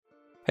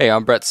Hey,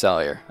 I'm Brett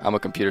Salyer. I'm a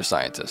computer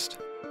scientist.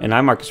 And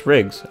I'm Marcus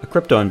Riggs, a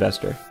crypto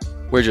investor.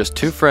 We're just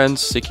two friends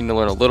seeking to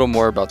learn a little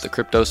more about the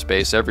crypto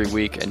space every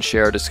week and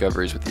share our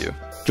discoveries with you.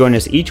 Join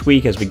us each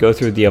week as we go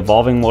through the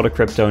evolving world of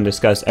crypto and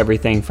discuss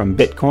everything from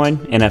Bitcoin,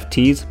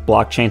 NFTs,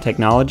 blockchain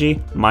technology,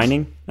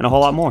 mining, and a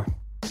whole lot more.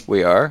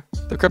 We are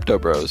the Crypto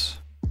Bros.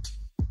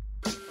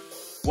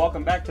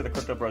 Welcome back to the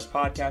Crypto Bros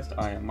podcast.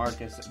 I am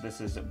Marcus.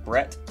 This is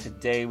Brett.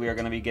 Today we are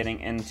going to be getting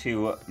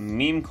into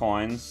meme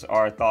coins,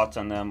 our thoughts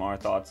on them, our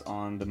thoughts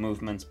on the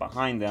movements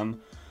behind them.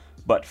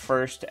 But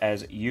first,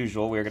 as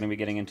usual, we're going to be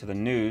getting into the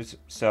news.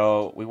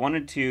 So we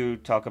wanted to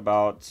talk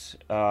about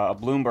a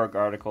Bloomberg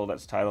article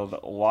that's titled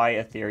 "Why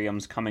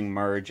Ethereum's Coming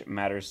Merge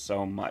Matters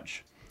So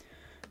Much."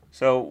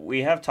 So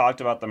we have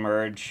talked about the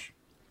merge,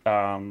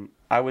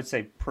 I would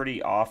say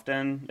pretty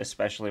often,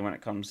 especially when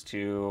it comes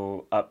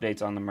to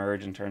updates on the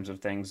merge in terms of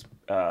things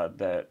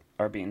that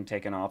are being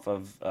taken off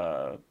of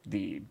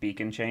the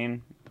Beacon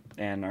chain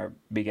and are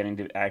beginning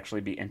to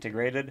actually be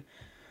integrated.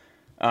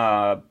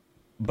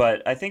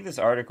 But I think this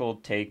article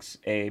takes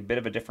a bit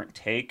of a different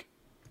take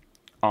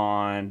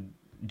on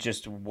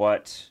just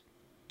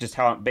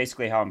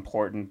how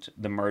important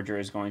the merger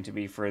is going to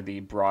be for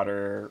the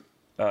broader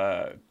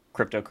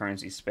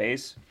cryptocurrency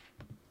space.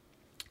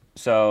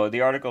 So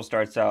the article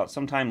starts out,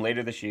 sometime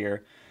later this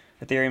year,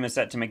 Ethereum is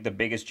set to make the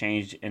biggest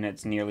change in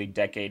its nearly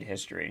decade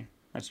history.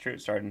 That's true.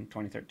 It started in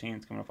 2013.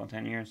 It's coming up on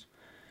 10 years.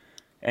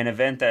 An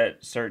event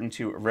that's certain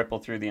to ripple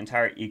through the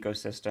entire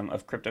ecosystem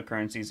of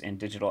cryptocurrencies and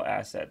digital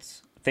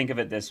assets. Think of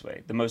it this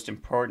way. The most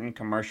important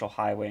commercial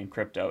highway in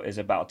crypto is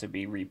about to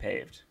be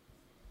repaved.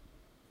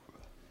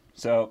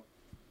 So,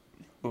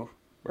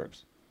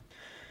 burps.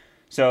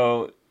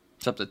 So,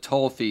 except the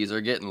toll fees are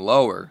getting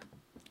lower.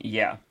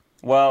 Yeah.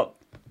 Well,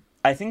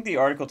 I think the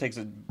article takes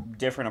a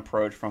different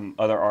approach from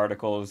other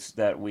articles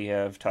that we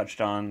have touched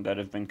on that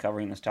have been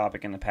covering this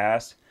topic in the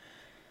past.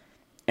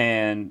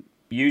 And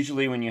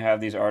usually when you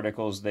have these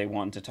articles, they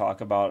want to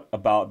talk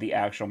about the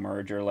actual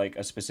merger, like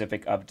a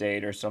specific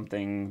update or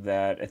something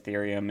that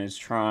Ethereum is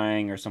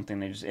trying or something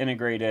they just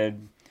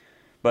integrated.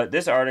 But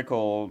this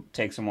article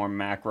takes a more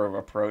macro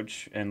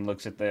approach and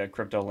looks at the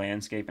crypto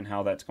landscape and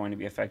how that's going to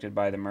be affected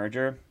by the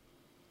merger.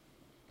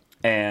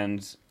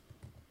 And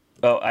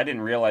I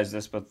didn't realize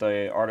this, but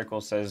the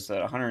article says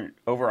that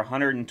over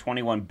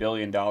 $121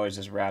 billion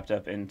is wrapped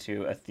up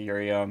into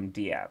Ethereum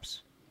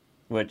dApps,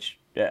 which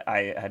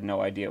I had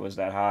no idea was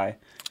that high.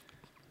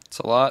 It's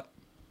a lot.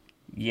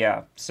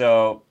 Yeah.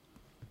 So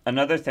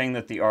another thing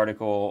that the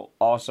article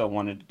also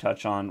wanted to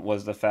touch on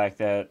was the fact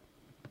that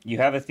you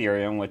have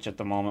Ethereum, which at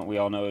the moment we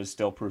all know is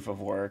still proof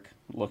of work,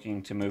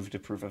 looking to move to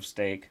proof of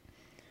stake.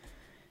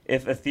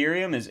 If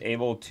Ethereum is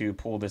able to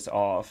pull this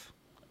off,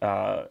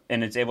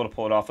 and it's able to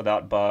pull it off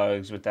without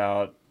bugs,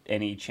 without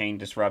any chain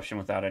disruption,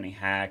 without any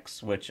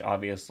hacks, which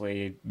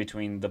obviously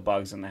between the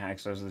bugs and the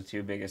hacks, those are the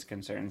two biggest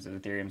concerns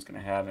that Ethereum's going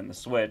to have in the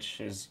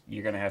switch. Is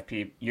you're going to have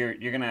you're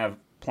going to have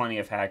plenty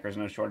of hackers,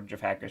 no shortage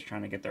of hackers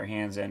trying to get their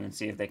hands in and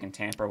see if they can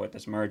tamper with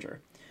this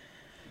merger.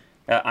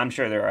 I'm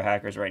sure there are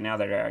hackers right now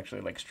that are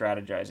actually like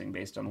strategizing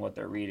based on what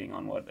they're reading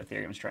on what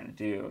Ethereum's trying to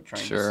do.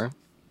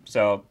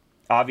 So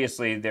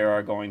obviously there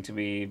are going to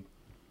be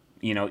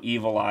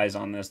evil eyes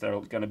on this that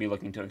are going to be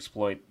looking to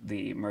exploit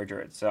the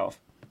merger itself.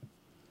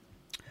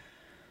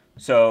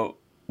 So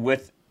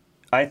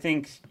I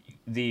think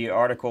the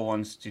article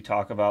wants to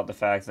talk about the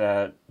fact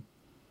that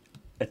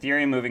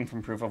Ethereum moving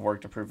from proof of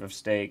work to proof of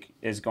stake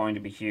is going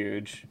to be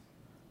huge,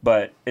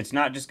 but it's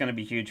not just going to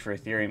be huge for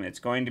Ethereum. It's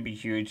going to be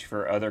huge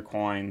for other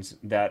coins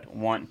that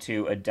want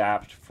to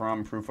adapt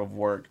from proof of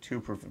work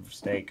to proof of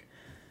stake,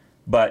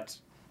 but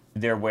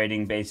they're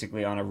waiting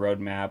basically on a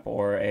roadmap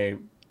or a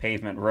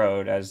pavement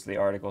road, as the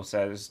article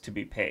says, to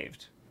be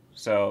paved.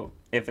 So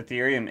if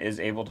Ethereum is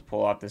able to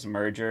pull off this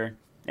merger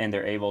and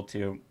they're able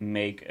to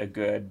make a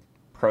good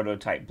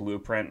prototype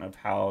blueprint of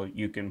how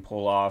you can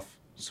pull off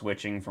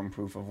switching from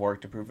proof of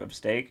work to proof of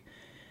stake,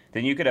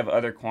 then you could have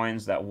other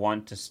coins that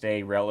want to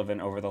stay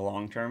relevant over the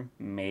long term.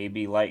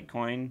 Maybe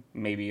Litecoin,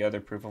 maybe other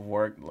proof of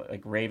work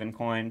like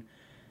Ravencoin.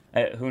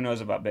 Who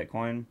knows about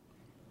Bitcoin?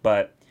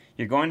 But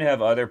you're going to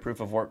have other proof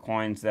of work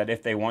coins that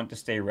if they want to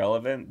stay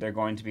relevant, they're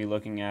going to be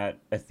looking at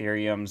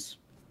Ethereum's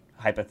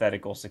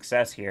hypothetical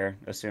success here,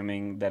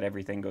 assuming that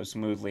everything goes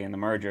smoothly in the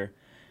merger.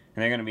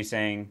 And they're going to be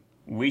saying,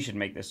 we should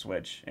make this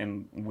switch.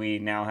 And we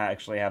now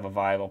actually have a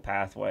viable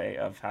pathway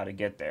of how to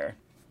get there.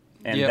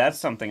 And That's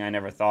something I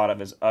never thought of,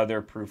 as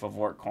other proof of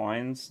work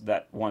coins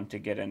that want to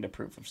get into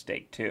proof of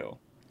stake too.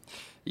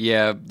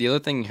 Yeah, the other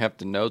thing you have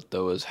to note,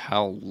 though, is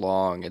how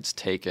long it's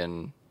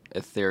taken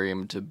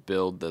Ethereum to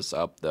build this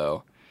up,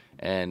 though.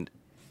 And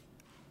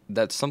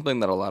that's something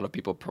that a lot of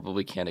people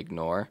probably can't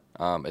ignore,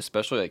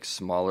 especially like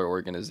smaller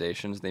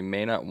organizations. They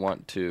may not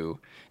want to,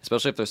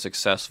 especially if they're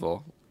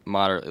successful,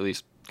 moderate, at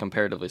least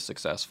comparatively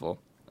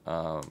successful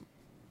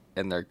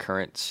in their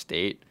current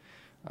state,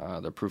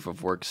 their proof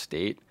of work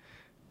state.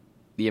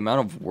 The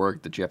amount of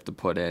work that you have to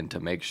put in to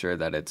make sure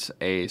that it's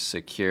A,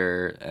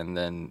 secure, and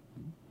then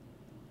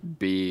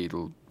B,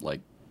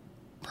 like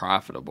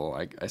profitable.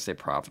 I say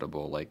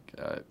profitable, like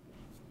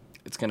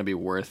it's going to be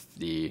worth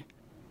the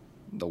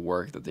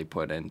work that they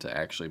put in to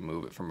actually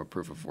move it from a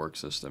proof of work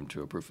system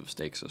to a proof of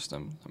stake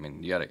system. I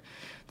mean,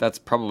 that's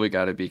probably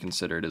got to be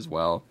considered as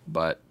well.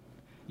 But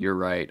you're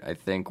right. I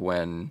think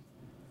when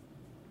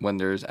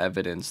there's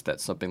evidence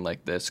that something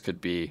like this could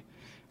be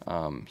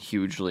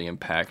hugely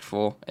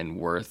impactful and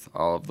worth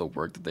all of the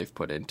work that they've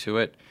put into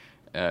it,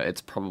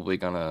 it's probably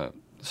going to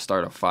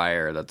start a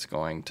fire that's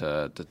going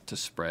to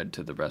spread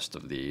to the rest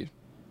of the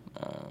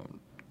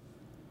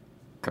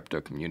crypto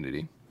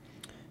community.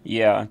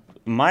 Yeah,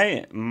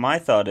 my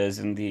thought is,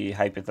 in the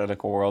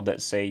hypothetical world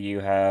that, say you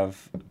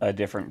have a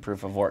different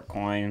proof of work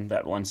coin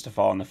that wants to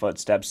follow in the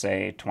footsteps,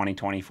 say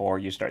 2024,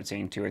 you start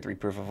seeing 2 or 3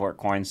 proof of work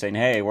coins saying,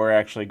 hey, we're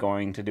actually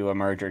going to do a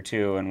merger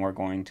too, and we're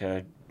going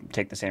to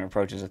take the same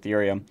approach as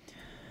Ethereum.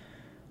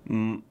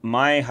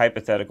 My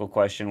hypothetical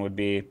question would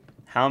be,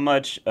 how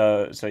much,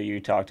 so you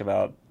talked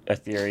about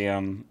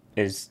Ethereum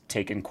is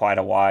taking quite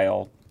a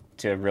while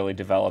to really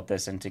develop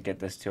this and to get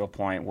this to a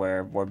point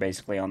where we're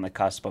basically on the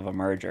cusp of a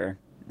merger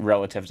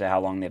relative to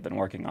how long they've been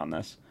working on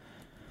this.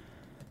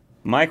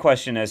 My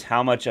question is,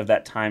 how much of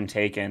that time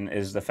taken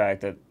is the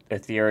fact that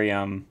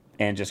Ethereum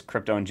and just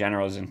crypto in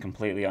general is in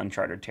completely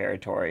uncharted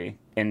territory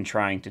in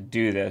trying to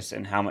do this,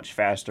 and how much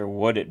faster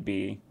would it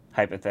be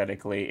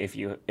hypothetically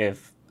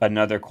if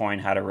another coin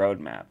had a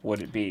roadmap?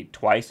 Would it be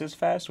twice as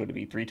fast? Would it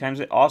be 3 times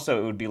it? Also,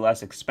 it would be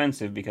less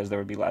expensive because there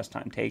would be less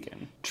time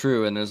taken.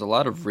 True, and there's a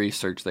lot of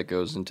research that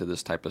goes into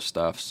this type of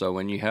stuff. So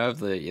when you have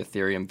the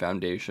Ethereum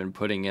Foundation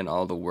putting in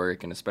all the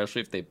work, and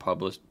especially if they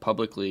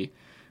publicly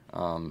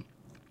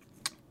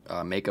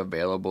make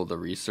available the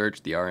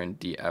research, the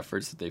R&D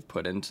efforts that they've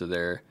put into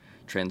their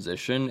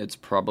transition, it's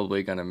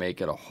probably going to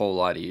make it a whole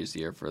lot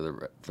easier for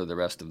the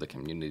rest of the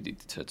community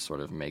to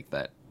sort of make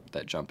that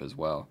jump as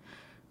well.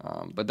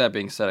 But that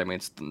being said, I mean,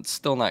 it's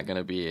still not going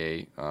to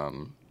be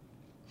an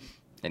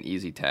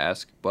easy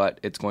task, but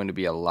it's going to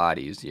be a lot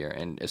easier.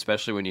 And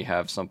especially when you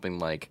have something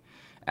like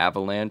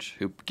Avalanche,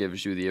 who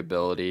gives you the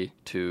ability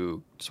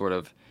to sort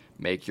of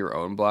make your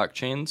own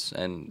blockchains,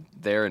 and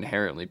they're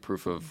inherently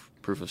proof of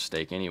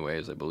stake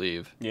anyways, I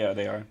believe. Yeah,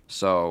 they are.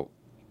 So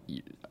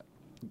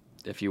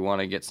if you want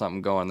to get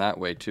something going that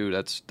way too,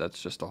 that's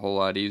just a whole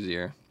lot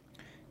easier.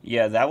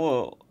 Yeah, that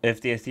will,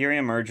 if the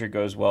Ethereum merger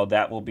goes well,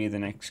 that will be the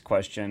next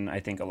question I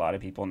think a lot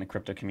of people in the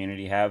crypto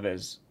community have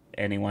is,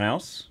 anyone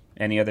else?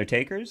 Any other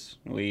takers?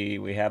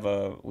 We have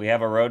a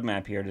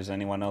roadmap here. Does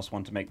anyone else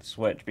want to make the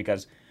switch?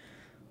 Because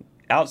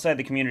outside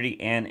the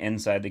community and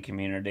inside the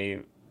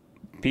community,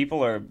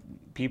 there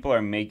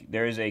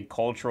is a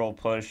cultural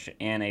push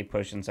and a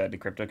push inside the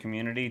crypto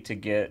community to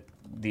get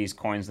these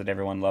coins that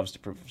everyone loves to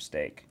proof of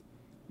stake.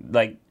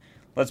 Like,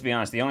 let's be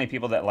honest, the only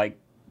people that like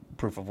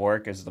proof of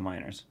work is the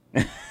miners.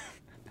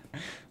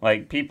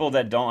 Like, people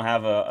that don't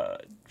have a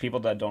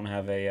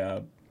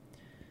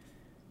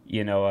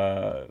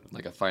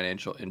like a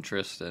financial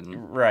interest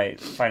in. Right,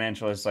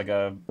 financial is like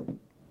I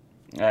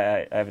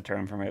have a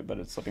term for it, but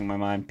it's slipping my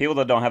mind. People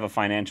that don't have a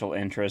financial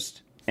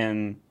interest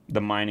in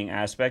the mining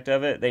aspect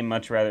of it, they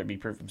much rather it be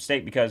proof of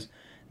stake, because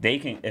they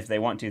can, if they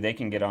want to, they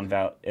can get on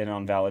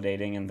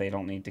validating, and they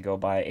don't need to go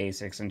buy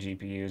ASICs and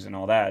GPUs and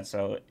all that.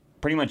 So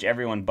pretty much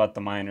everyone but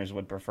the miners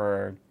would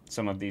prefer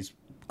some of these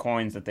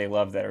coins that they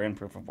love that are in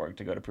proof of work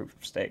to go to proof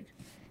of stake.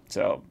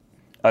 So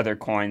other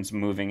coins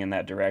moving in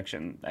that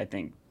direction, I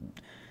think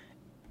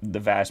the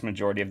vast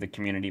majority of the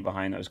community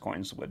behind those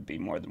coins would be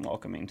more than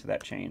welcoming to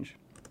that change.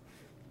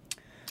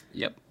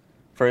 Yep.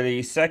 For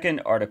the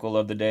second article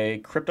of the day,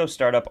 crypto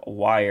startup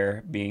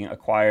Wire being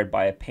acquired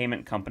by a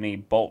payment company,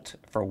 Bolt,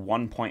 for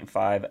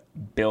 $1.5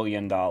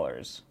 billion.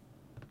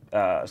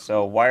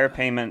 So Wire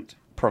Payment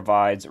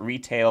provides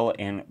retail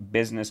and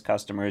business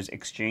customers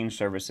exchange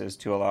services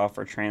to allow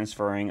for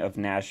transferring of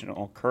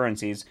national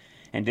currencies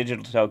and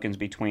digital tokens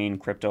between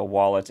crypto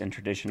wallets and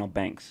traditional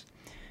banks.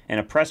 In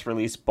a press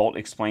release, Bolt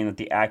explained that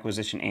the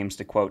acquisition aims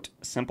to, quote,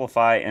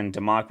 simplify and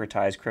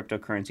democratize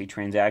cryptocurrency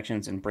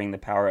transactions and bring the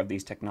power of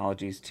these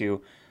technologies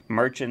to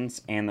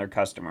merchants and their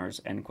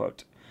customers, end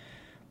quote.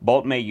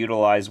 Bolt may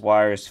utilize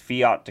Wire's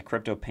fiat to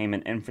crypto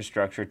payment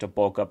infrastructure to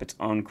bulk up its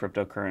own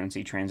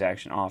cryptocurrency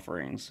transaction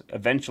offerings.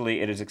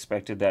 Eventually, it is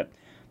expected that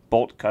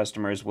Bolt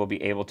customers will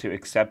be able to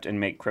accept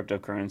and make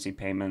cryptocurrency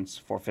payments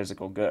for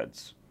physical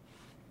goods.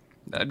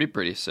 That'd be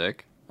pretty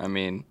sick. I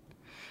mean,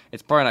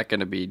 it's probably not going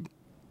to be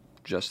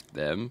just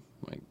them.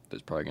 Like,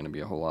 there's probably going to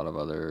be a whole lot of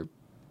other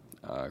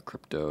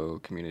crypto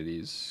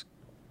communities,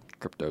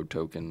 crypto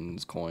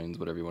tokens, coins,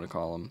 whatever you want to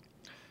call them,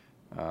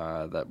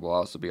 that will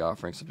also be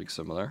offering something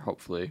similar,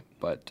 hopefully.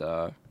 But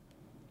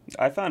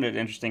I found it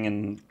interesting,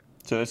 and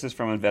so this is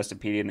from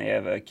Investopedia, and they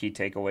have a key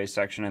takeaway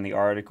section in the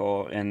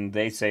article, and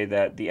they say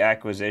that the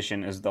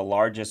acquisition is the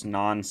largest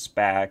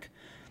non-SPAC,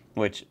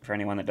 which, for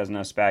anyone that doesn't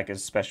know, SPAC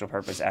is Special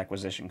Purpose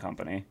Acquisition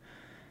Company.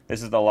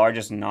 This is the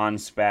largest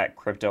non-SPAC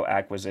crypto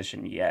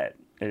acquisition yet.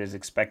 It is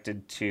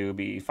expected to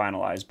be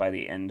finalized by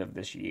the end of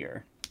this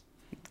year.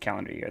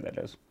 Calendar year, that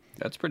is.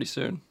 that's pretty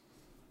soon.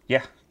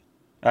 Yeah.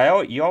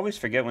 You always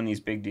forget when these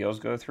big deals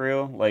go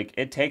through. Like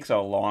it takes a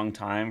long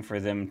time for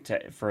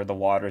the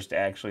waters to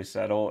actually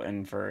settle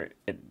and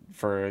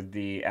for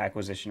the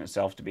acquisition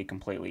itself to be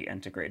completely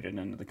integrated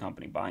into the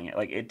company buying it.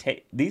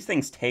 Like these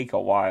things take a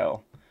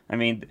while. I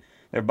mean,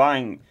 they're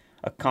buying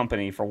a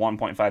company for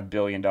 $1.5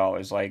 billion.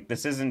 Like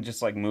this isn't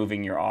just like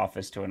moving your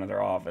office to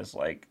another office.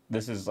 Like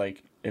this is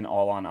like an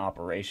all-on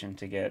operation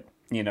to get,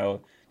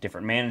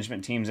 different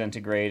management teams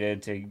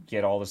integrated, to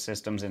get all the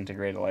systems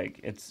integrated. Like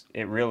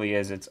it really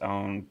is its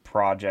own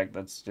project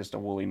that's just a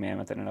woolly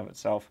mammoth in and of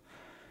itself.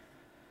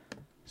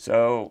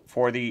 So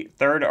for the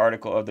third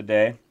article of the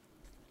day,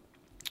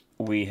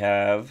 we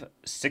have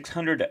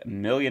 $600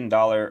 million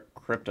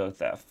crypto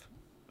theft.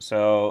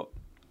 So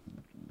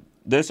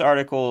this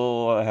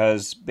article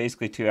has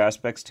basically two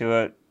aspects to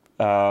it.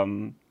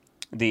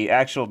 The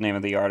actual name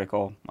of the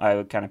article, I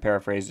would kind of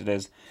paraphrase it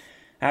as,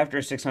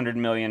 after 600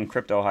 million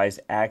crypto heist,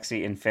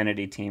 Axie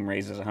Infinity team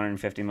raises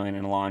 150 million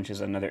and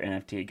launches another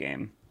NFT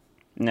game.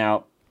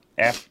 Now,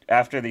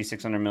 after the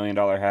 $600 million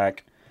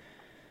hack,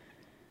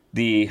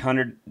 they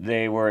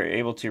were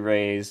able to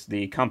raise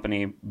the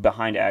company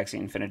behind Axie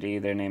Infinity.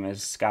 Their name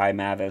is Sky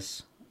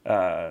Mavis.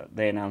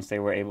 They announced they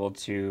were able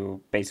to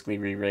basically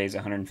re-raise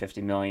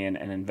 150 million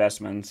in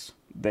investments.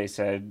 They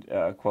said,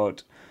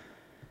 quote,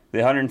 "The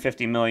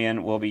 150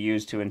 million will be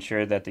used to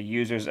ensure that the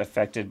users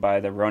affected by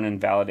the Ronin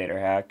validator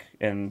hack,"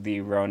 and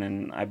the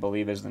Ronin, I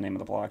believe, is the name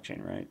of the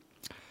blockchain, right?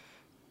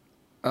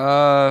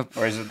 Or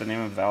is it the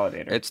name of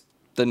validator? It's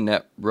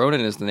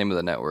Ronin is the name of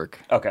the network.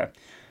 Okay.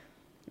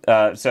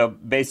 So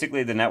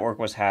basically, the network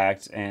was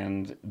hacked,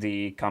 and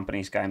the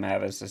company Sky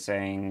Mavis is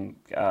saying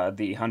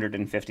the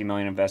 150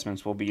 million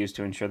investments will be used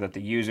to ensure that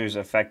the users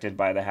affected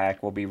by the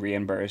hack will be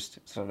reimbursed.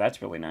 So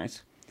that's really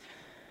nice.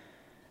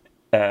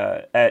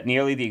 At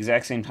nearly the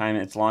exact same time,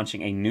 it's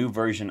launching a new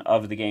version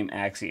of the game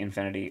Axie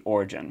Infinity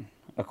Origin,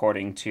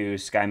 according to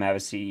Sky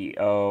Mavis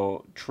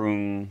CEO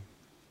Trung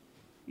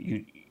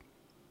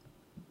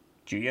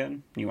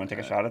Nguyen. You want to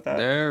take a shot at that?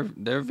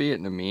 They're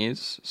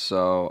Vietnamese,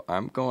 so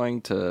I'm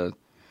going to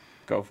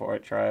go for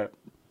it. Try it.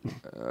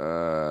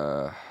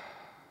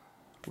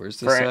 Where's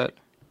this at?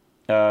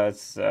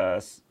 It's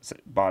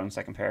bottom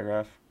second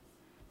paragraph.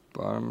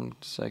 Bottom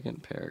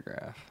second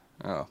paragraph.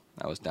 Oh,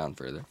 that was down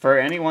further. For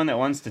anyone that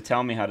wants to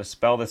tell me how to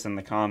spell this in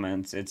the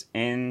comments, it's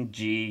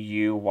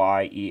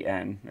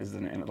Nguyen is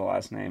the name of the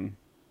last name.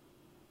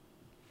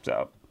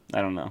 So,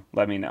 I don't know.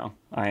 Let me know.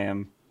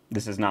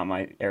 This is not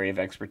my area of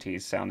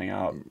expertise, sounding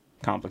out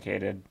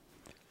complicated.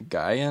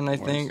 Guyan, I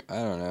think? I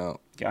don't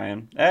know.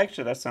 Guyan.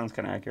 Actually, that sounds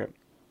kind of accurate.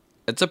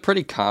 It's a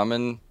pretty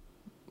common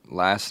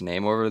last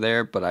name over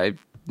there, but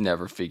I've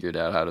never figured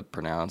out how to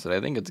pronounce it.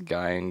 I think it's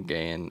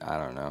Gayan, I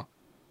don't know.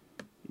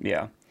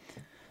 Yeah.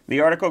 The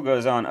article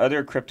goes on,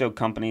 other crypto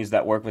companies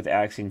that work with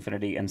Axie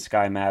Infinity and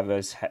Sky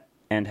Mavis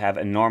and have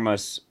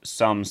enormous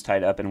sums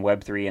tied up in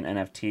Web3 and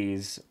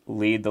NFTs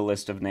lead the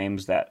list of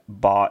names that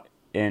bought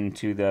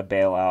into the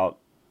bailout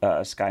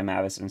Sky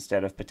Mavis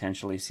instead of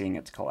potentially seeing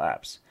its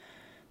collapse.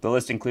 The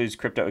list includes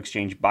crypto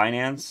exchange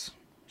Binance,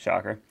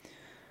 shocker,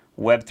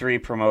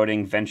 Web3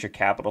 promoting venture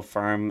capital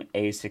firm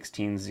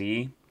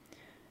A16Z,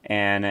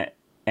 and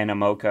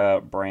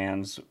Animoca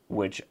Brands,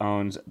 which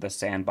owns The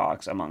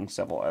Sandbox, among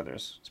several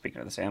others. Speaking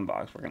of The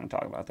Sandbox, we're going to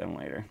talk about them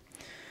later.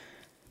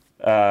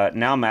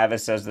 Now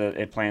Mavis says that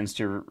it plans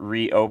to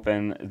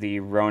reopen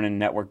the Ronin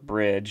network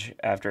bridge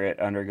after it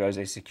undergoes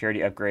a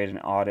security upgrade and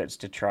audits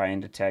to try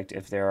and detect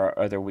if there are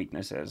other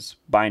weaknesses.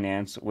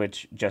 Binance,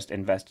 which just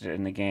invested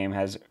in the game,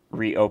 has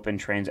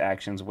reopened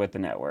transactions with the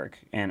network.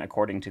 And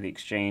according to the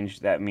exchange,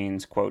 that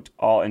means, quote,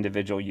 all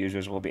individual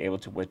users will be able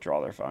to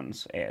withdraw their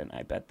funds. And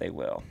I bet they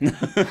will.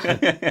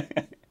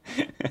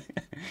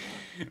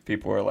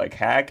 People were like,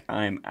 hack,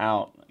 I'm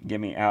out. Get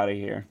me out of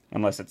here.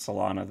 Unless it's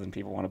Solana, then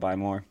people want to buy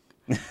more.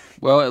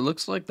 Well, it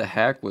looks like the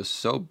hack was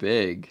so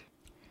big.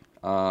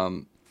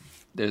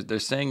 They're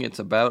saying it's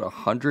about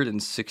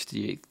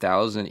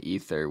 168,000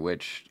 Ether,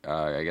 which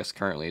I guess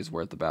currently is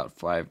worth about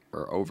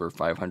over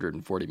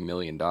 $540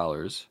 million.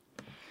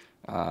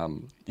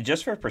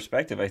 Just for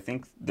perspective, I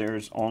think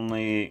there's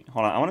only...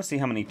 Hold on, I want to see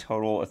how many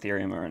total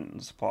Ethereum are in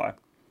the supply.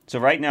 So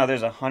right now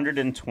there's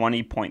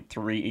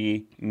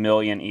 120.3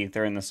 million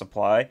Ether in the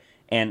supply.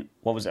 And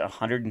what was it,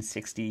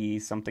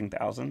 160-something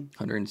thousand?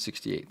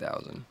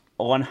 168,000.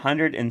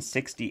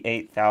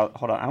 168,000.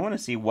 Hold on, I want to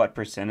see what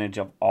percentage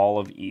of all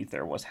of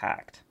Ether was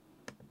hacked.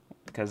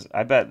 Because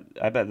I bet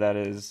that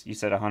is, you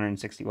said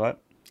 160 what?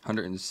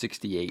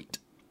 168.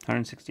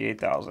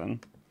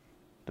 168,000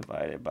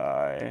 divided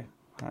by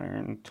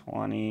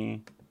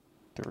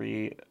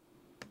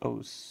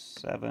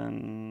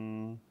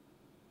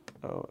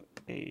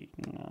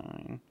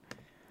 123,079,089.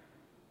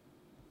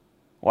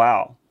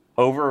 Wow,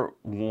 over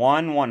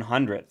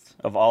 1/100th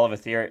of all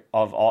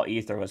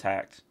Ether was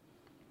hacked.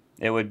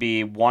 It would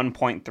be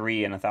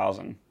 1.3 in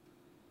 1,000.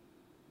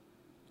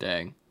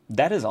 Dang.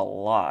 That is a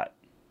lot.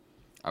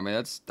 I mean,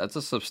 that's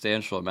a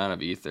substantial amount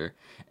of Ether.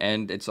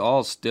 And it's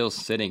all still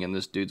sitting in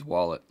this dude's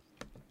wallet.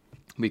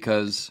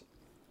 Because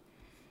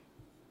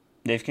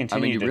They've I mean,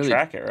 continued you to really,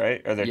 track it,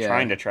 right? Or they're yeah.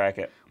 trying to track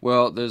it.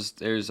 Well,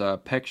 there's a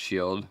Peck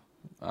Shield,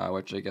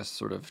 which I guess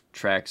sort of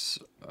tracks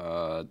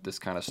this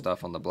kind of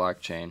stuff on the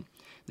blockchain.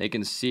 They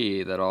can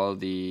see that all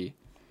the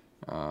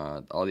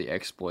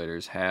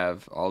exploiters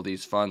have all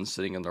these funds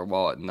sitting in their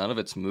wallet. None of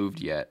it's moved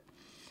yet.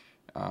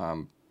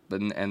 And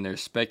they're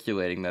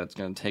speculating that it's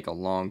going to take a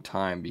long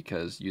time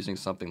because using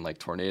something like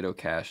Tornado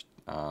Cash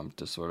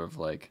to sort of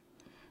like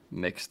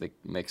mix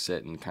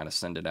it and kind of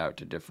send it out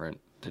to different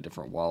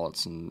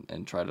wallets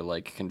and try to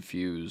like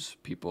confuse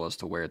people as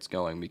to where it's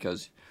going,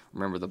 because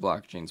remember, the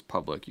blockchain's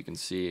public. You can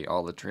see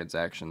all the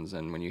transactions,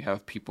 and when you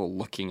have people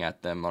looking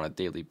at them on a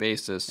daily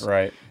basis,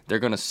 Right. they're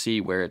going to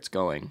see where it's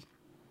going.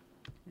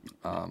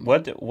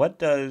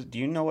 Do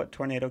you know what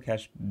Tornado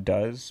Cash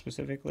does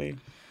specifically?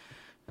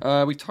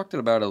 We talked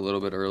about it a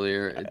little bit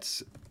earlier.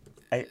 It's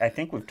I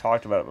think we've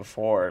talked about it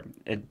before.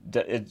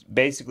 It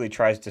basically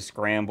tries to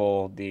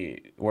scramble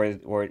the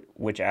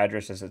which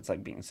addresses it's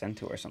like being sent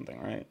to or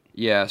something, right?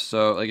 Yeah,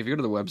 so like if you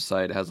go to the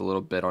website, it has a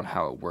little bit on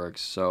how it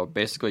works. So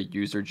basically,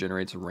 user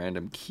generates a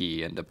random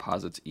key and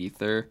deposits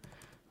Ether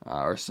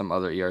or some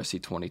other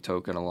ERC20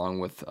 token along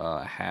with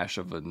a hash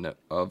of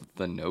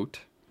the note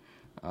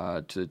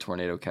to the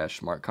Tornado Cash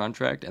smart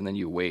contract, and then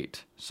you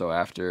wait. So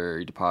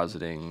after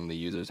depositing, the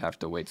users have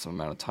to wait some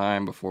amount of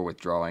time before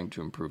withdrawing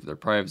to improve their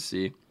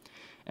privacy,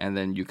 and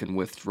then you can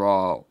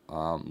withdraw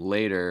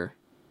later.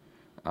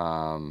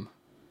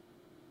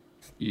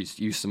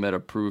 You submit a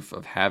proof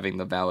of having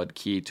the valid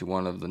key to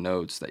one of the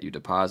notes that you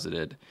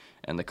deposited,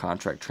 and the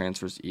contract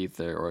transfers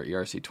Ether or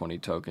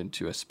ERC20 token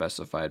to a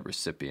specified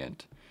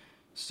recipient.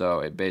 So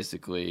it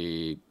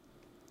basically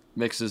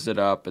mixes it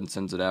up and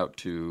sends it out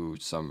to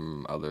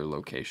some other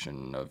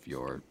location of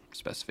your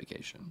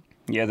specification.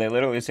 Yeah, they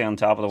literally say on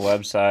top of the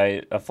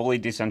website a fully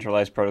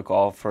decentralized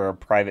protocol for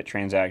private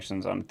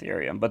transactions on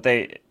Ethereum. But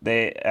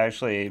they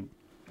actually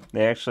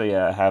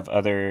have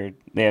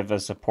a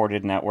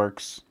supported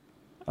networks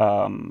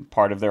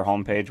part of their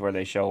homepage where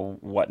they show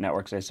what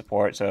networks they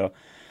support. So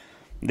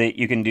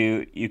you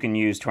can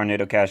use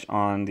Tornado Cash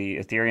on the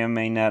Ethereum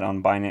mainnet,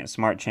 on Binance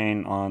Smart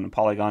Chain, on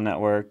Polygon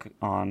Network,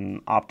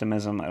 on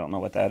Optimism, I don't know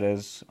what that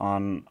is,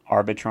 on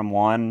Arbitrum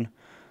One,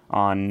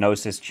 on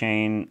Gnosis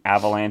Chain,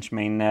 Avalanche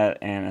mainnet,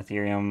 and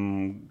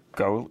Ethereum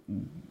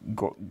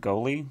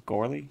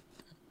Goerli.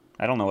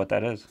 I don't know what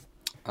that is.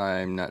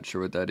 I'm not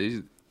sure what that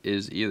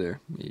is either.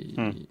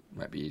 It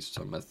might be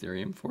some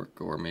Ethereum fork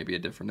or maybe a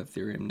different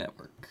Ethereum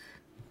network.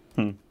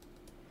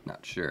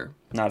 Not sure.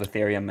 Not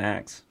Ethereum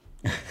Max.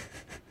 To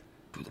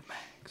the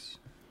max.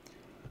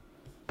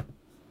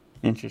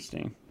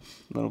 Interesting.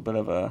 A little bit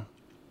of a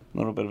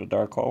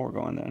dark hole we're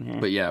going down here.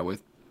 But yeah,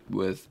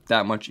 with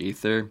that much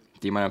Ether,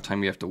 the amount of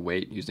time you have to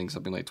wait using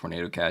something like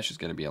Tornado Cash is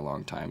going to be a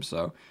long time.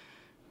 So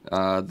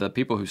the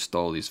people who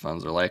stole these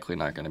funds are likely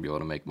not going to be able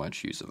to make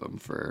much use of them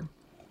for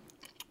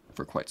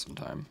quite some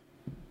time.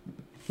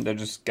 They're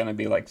just going to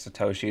be like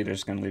Satoshi. They're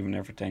just going to leave them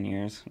there for 10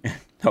 years.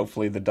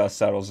 Hopefully the dust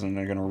settles and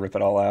they're going to rip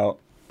it all out.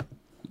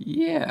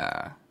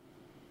 Yeah.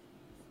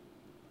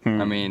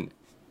 I mean,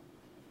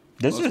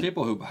 most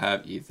people who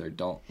have Ether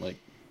don't like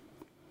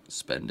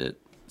spend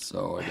it,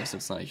 so I guess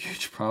it's not a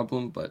huge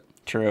problem. But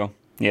true.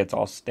 Yeah, it's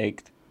all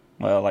staked.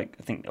 Well, like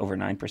I think over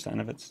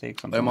 9% of it's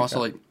staked. But I'm also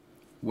like,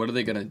 what are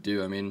they gonna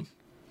do? I mean,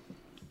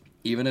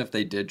 even if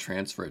they did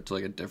transfer it to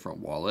like a different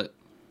wallet,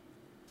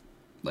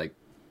 like,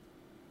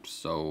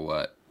 so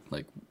what?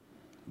 Like,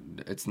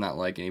 it's not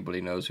like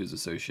anybody knows who's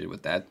associated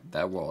with that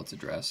wallet's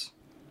address.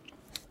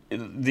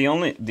 The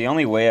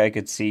only way I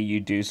could see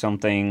you do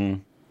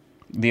something.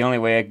 The only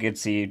way I could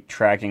see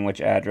tracking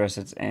which address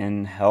it's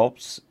in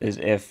helps is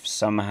if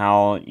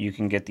somehow you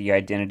can get the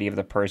identity of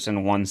the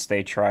person once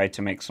they try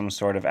to make some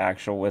sort of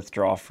actual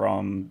withdrawal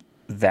from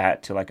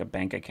that to like a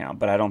bank account.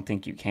 But I don't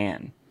think you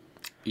can.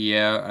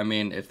 Yeah, I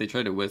mean, if they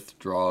try to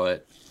withdraw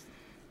it,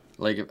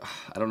 like,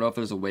 I don't know if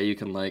there's a way you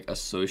can like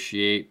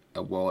associate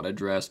a wallet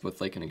address with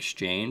like an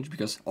exchange,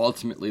 because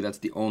ultimately that's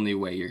the only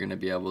way you're going to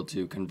be able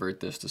to convert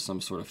this to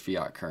some sort of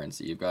fiat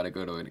currency. You've got to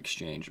go to an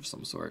exchange of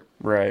some sort.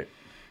 Right.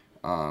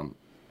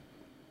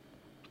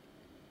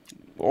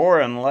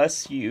 Or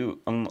unless he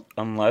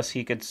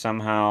could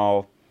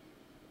somehow,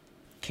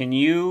 can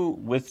you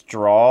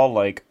withdraw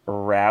like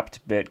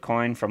wrapped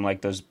Bitcoin from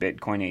like those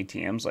Bitcoin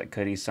ATMs? Like,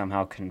 could he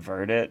somehow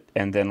convert it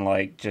and then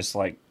like just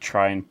like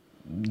try and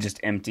just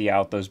empty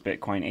out those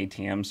Bitcoin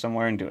ATMs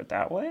somewhere and do it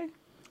that way?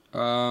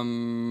 I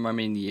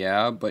mean,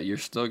 yeah, but you're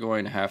still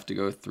going to have to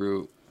go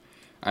through.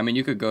 I mean,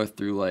 you could go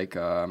through like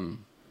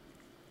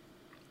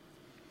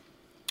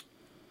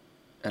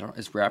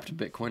is wrapped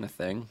Bitcoin a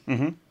thing?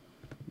 Mm-hmm.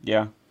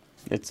 Yeah.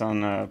 It's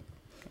somewhere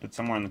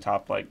in the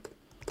top like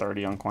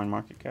 30 on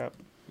CoinMarketCap.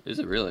 Is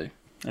it really?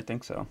 I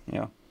think so.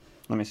 Yeah.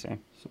 Let me see.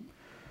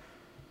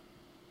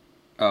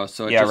 Oh,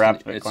 so it's yeah, just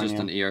wrapped it's Bitcoin, just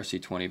yeah. an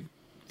ERC20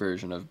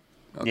 version of.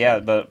 Okay. Yeah,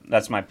 but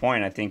that's my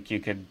point. I think you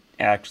could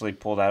actually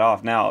pull that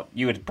off. Now,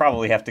 you would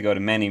probably have to go to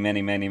many,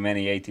 many, many,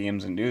 many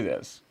ATMs and do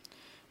this.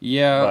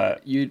 Yeah,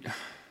 but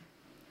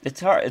it's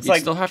hard. It's you'd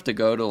like still have to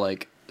go to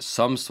like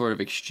some sort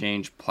of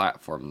exchange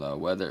platform though,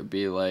 whether it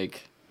be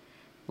like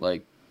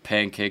like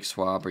Pancake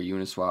Swap or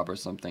Uniswap or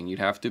something. You'd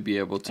have to be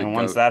able to And go.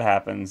 once that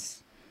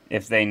happens,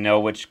 if they know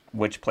which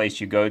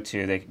place you go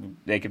to,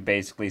 they could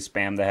basically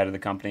spam the head of the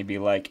company, be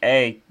like,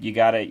 "Hey, you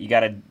got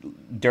a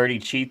dirty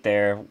cheat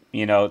there.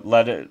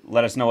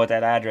 Let us know what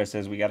that address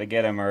is. We got to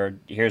get him, or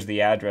here's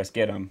the address.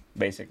 Get him."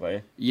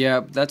 Basically.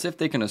 Yeah, that's if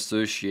they can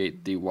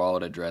associate the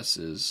wallet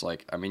addresses.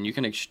 Like, I mean, you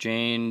can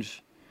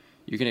exchange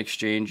your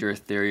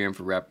Ethereum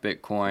for wrapped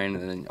Bitcoin,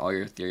 and then all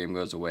your Ethereum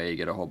goes away. You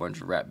get a whole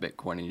bunch of wrapped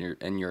Bitcoin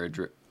in your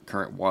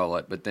current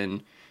wallet. But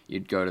then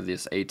you'd go to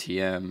this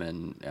ATM,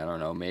 and I don't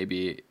know,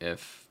 maybe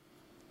if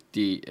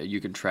you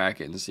can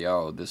track it and see,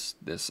 oh, this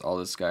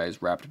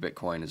guy's wrapped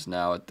Bitcoin is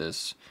now at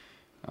this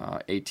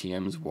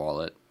ATM's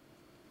wallet.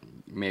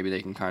 Maybe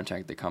they can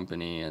contact the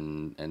company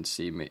and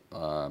see.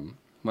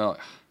 Well,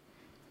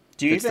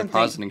 Do you it's even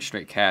depositing think?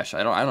 straight cash.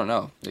 I don't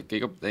know.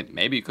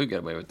 Maybe you could get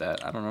away with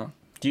that. I don't know.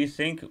 Do you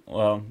think?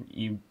 Well,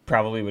 you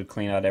probably would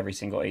clean out every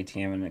single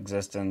ATM in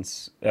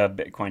existence,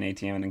 Bitcoin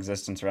ATM in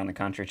existence around the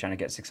country, trying to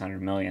get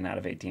 600 million out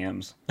of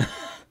ATMs,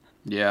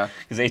 Yeah.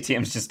 because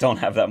ATMs just don't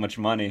have that much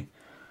money.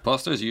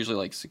 Plus, there's usually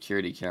like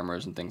security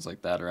cameras and things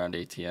like that around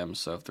ATMs.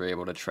 So if they're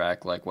able to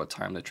track like what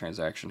time the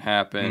transaction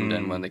happened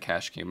and when the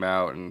cash came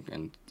out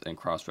and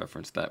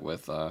cross-reference that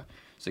with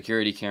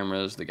security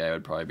cameras, the guy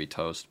would probably be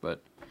toast.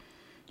 But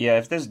Yeah,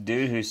 if this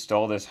dude who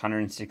stole this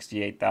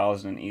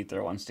 168,000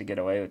 ether wants to get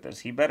away with this,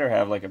 he better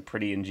have like a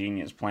pretty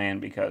ingenious plan,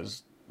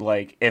 because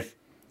like if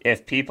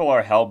people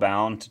are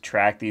hellbound to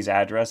track these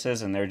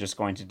addresses and they're just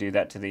going to do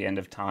that to the end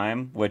of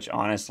time, which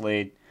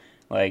honestly,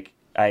 like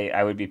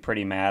I would be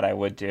pretty mad. I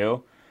would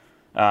too.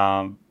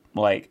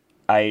 Like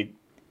I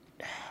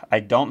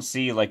don't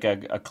see like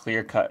a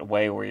clear cut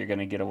way where you're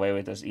gonna get away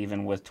with this,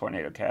 even with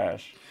Tornado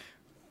Cash.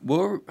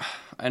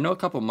 I know a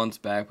couple months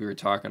back we were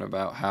talking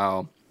about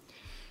how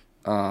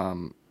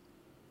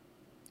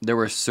there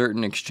were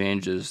certain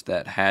exchanges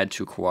that had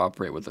to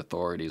cooperate with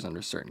authorities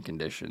under certain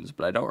conditions,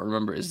 but I don't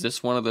remember. Is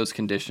this one of those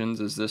conditions?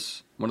 Is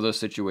this one of those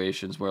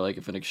situations where, like,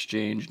 if an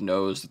exchange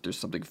knows that there's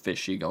something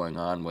fishy going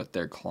on with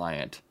their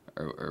client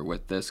or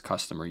with this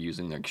customer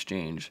using their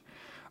exchange,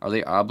 are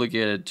they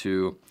obligated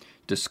to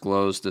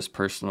disclose this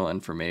personal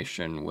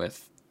information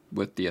with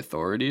the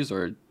authorities?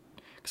 Or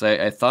because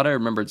I thought I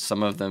remembered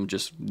some of them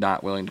just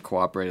not willing to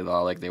cooperate at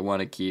all, like they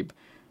want to keep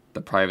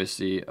the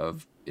privacy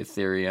of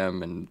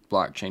Ethereum and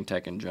blockchain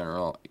tech in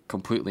general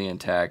completely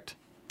intact.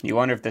 You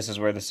wonder if this is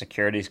where the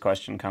securities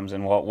question comes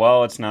in.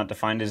 Well, it's not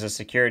defined as a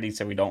security,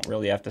 so we don't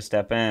really have to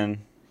step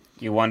in.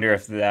 You wonder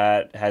if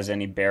that has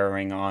any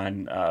bearing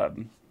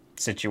on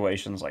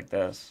situations like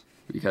this.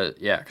 Because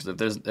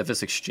if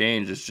this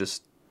exchange is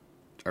just,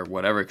 or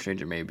whatever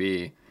exchange it may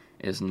be,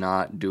 is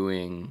not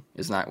willing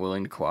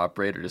to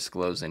cooperate or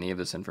disclose any of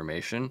this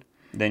information,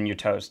 Then you're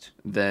toast.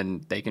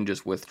 then they can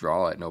just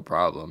withdraw it, no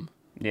problem.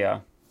 Yeah.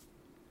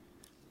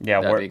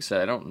 Yeah, That being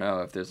said, I don't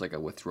know if there's like a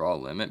withdrawal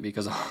limit,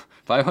 because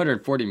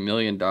 $540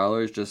 million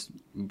just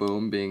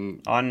boom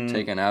being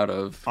taken out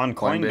of on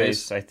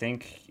Coinbase, I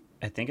think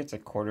it's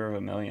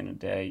 $250,000 a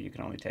day you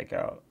can only take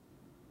out.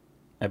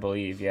 I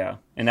believe, yeah.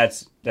 And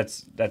that's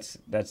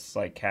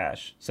like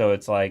cash. So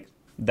it's like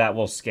that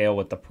will scale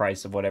with the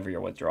price of whatever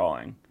you're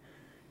withdrawing.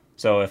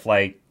 So if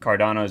like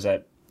Cardano's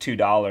at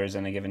 $2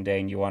 in a given day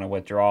and you want to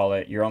withdraw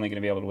it, you're only going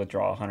to be able to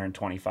withdraw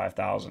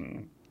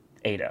 125,000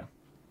 ADA.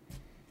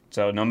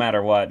 So no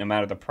matter what, no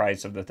matter the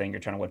price of the thing you're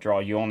trying to withdraw,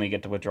 you only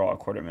get to withdraw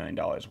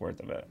 $250,000 worth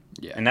of it.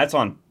 Yeah. And that's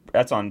on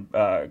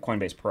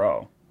Coinbase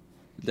Pro.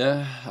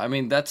 I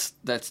mean, that's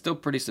still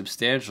pretty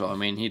substantial. I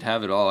mean, he'd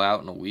have it all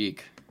out in a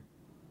week.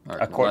 Or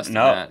less than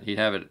that. He'd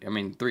have it,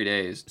 3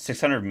 days.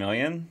 600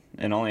 million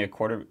and only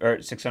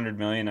 600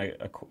 million,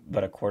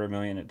 but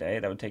 $250,000 a day.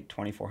 That would take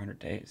 2,400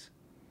 days.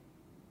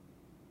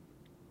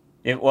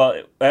 The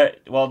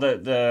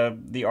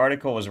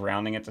article was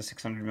rounding it to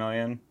 600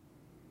 million.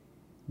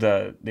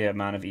 The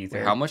amount of ether.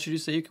 Wait, how much did you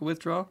say you could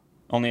withdraw?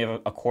 Only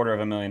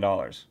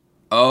 $250,000.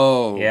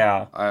 Oh.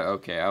 Yeah.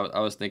 Okay. I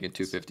was thinking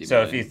 250 So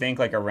million. if you think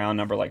like a round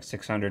number like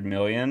 600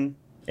 million,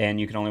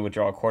 and you can only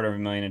withdraw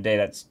 $250,000 a day,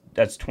 that's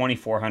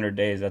 2,400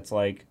 days. That's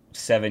like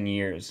 7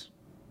 years.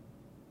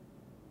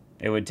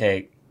 It would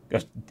take.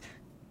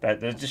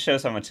 That just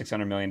shows how much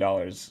 $600 million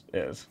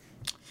is.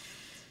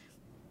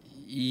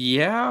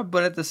 Yeah,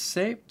 but at the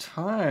same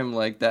time,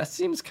 like that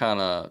seems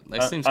kind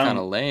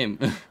of lame.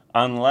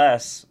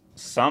 Unless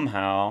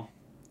somehow,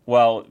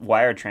 well,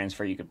 wire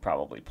transfer you could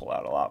probably pull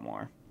out a lot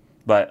more,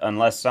 but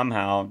unless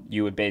somehow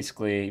you would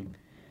basically,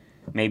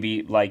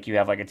 maybe like you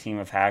have like a team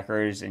of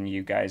hackers and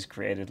you guys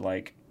created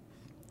like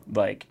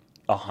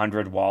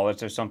 100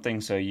 wallets or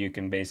something, so you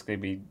can basically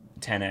be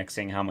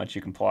 10xing how much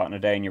you can pull out in a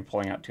day, and you're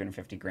pulling out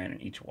 $250,000 in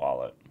each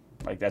wallet.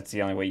 Like that's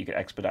the only way you could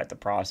expedite the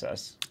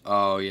process.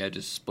 Oh yeah,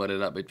 just split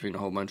it up between a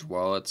whole bunch of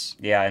wallets.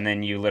 Yeah, and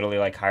then you literally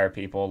like hire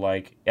people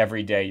like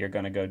every day you're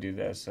gonna go do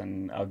this,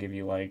 and I'll give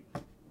you like,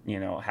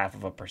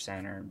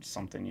 0.5% or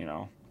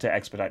something, to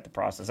expedite the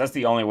process. That's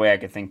the only way I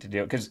could think to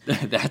do it, because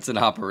That's an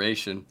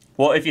operation.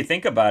 well, if you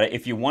think about it,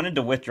 if you wanted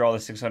to withdraw the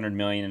 600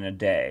 million in a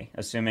day,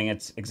 assuming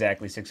it's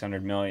exactly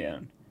 600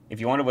 million, if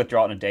you want to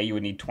withdraw it in a day, you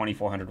would need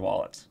 2,400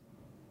 wallets.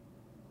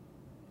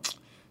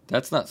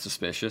 That's not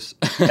suspicious.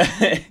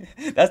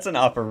 That's an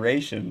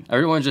operation.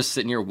 Everyone's just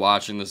sitting here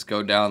watching this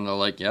go down. They're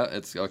like, "Yeah,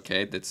 it's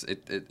okay.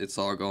 It's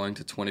all going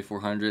to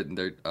 2,400." And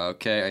they're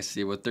okay. I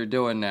see what they're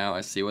doing now.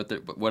 I see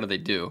but what do they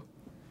do?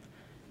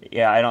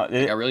 Yeah, I don't.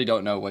 I really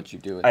don't know what you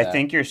do with I that.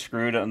 think you're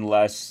screwed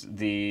unless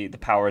the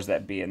powers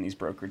that be in these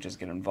brokerages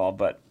get involved.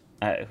 But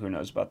who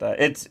knows about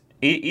that? It's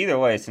either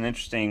way. It's an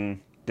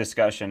interesting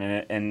discussion,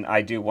 and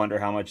I do wonder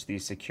how much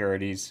these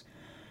securities.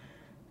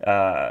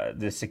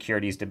 The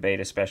securities debate,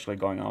 especially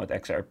going on with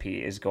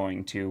XRP, is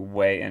going to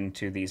weigh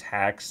into these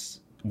hacks,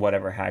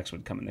 whatever hacks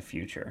would come in the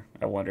future.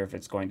 I wonder if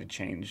it's going to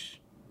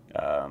change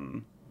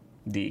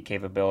the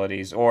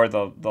capabilities or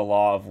the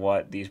law of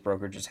what these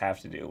brokerages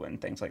have to do when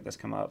things like this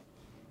come up.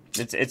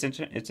 It's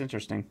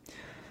interesting.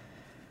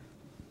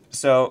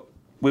 So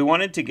we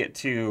wanted to get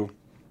to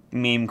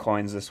meme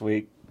coins this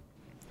week.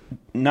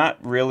 Not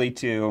really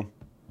to.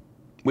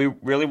 We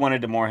really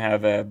wanted to more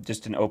have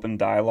just an open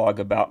dialogue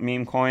about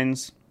meme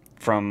coins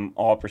from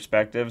all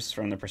perspectives,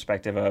 from the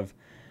perspective of,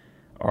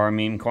 are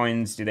meme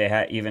coins, do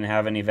they even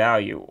have any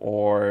value?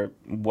 Or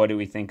what do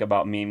we think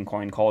about meme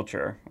coin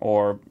culture?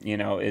 Or,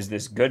 is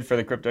this good for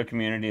the crypto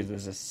community?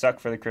 Does this suck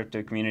for the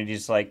crypto community?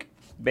 Just like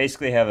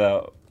basically have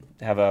a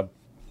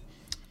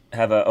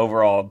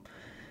overall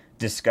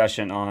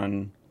discussion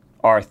on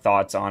our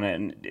thoughts on it,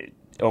 and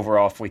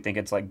overall if we think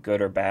it's like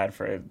good or bad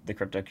for the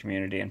crypto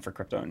community and for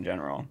crypto in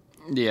general.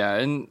 Yeah,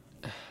 and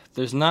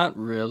there's not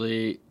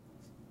really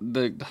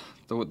the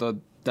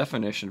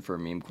definition for a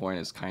meme coin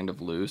is kind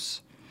of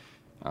loose.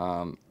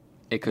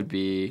 It could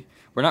be,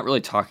 we're not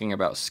really talking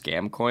about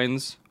scam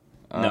coins.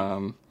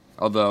 No.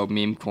 Although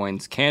meme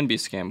coins can be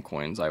scam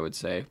coins, I would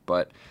say,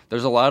 but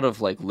there's a lot of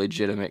like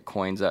legitimate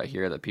coins out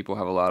here that people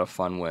have a lot of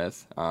fun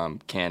with,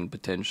 can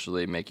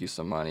potentially make you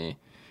some money,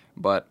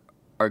 but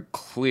are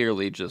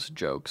clearly just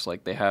jokes.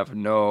 Like they have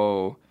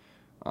no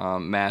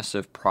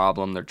massive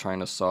problem they're trying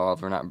to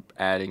solve. They're not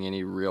adding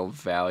any real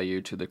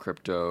value to the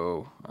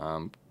crypto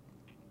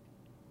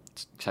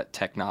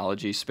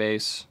technology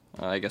space,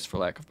 I guess, for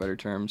lack of better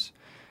terms.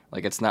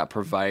 Like it's not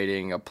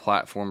providing a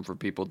platform for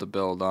people to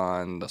build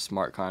on. The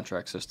smart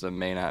contract system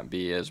may not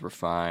be as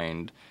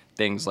refined,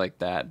 things like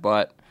that.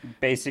 But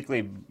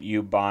basically,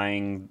 you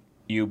buying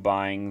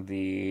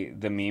the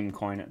meme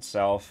coin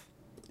itself.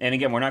 And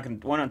again, we're not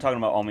talking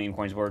about all meme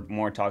coins. We're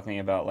more talking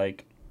about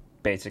like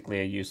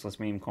basically a useless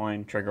meme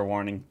coin. Trigger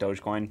warning,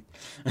 Dogecoin.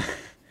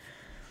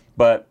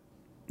 But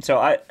so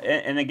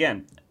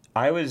when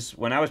I was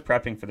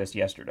prepping for this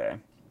yesterday,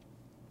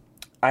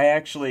 I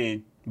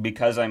actually,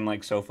 because I'm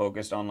like so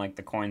focused on like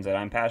the coins that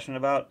I'm passionate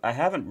about, I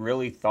haven't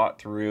really thought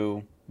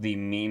through the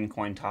meme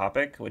coin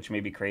topic, which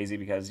may be crazy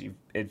because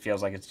it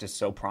feels like it's just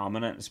so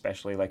prominent,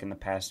 especially like in the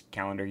past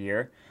calendar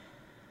year.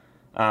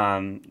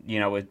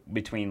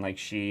 Between like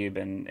Sheeb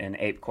and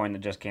ApeCoin that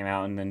just came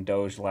out, and then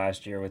Doge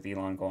last year with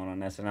Elon going on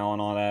SNL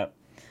and all that.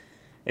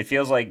 It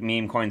feels like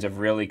meme coins have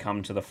really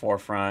come to the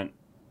forefront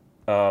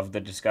of the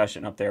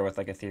discussion up there with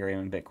like Ethereum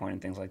and Bitcoin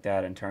and things like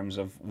that, in terms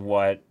of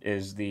what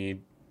is the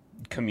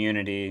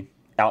community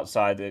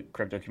outside the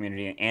crypto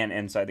community and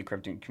inside the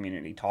crypto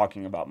community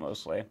talking about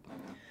mostly.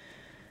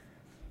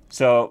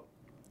 So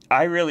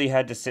I really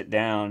had to sit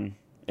down,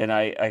 and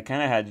I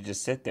kind of had to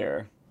just sit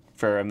there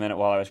for a minute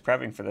while I was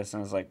prepping for this,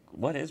 and I was like,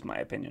 what is my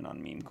opinion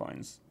on meme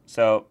coins?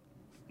 So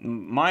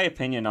my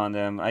opinion on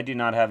them, I do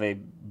not have a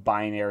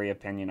binary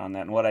opinion on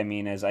that. And what I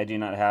mean is I do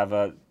not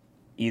have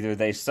either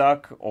they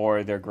suck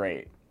or they're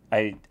great.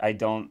 I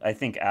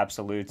think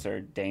absolutes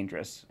are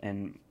dangerous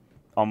in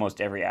almost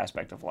every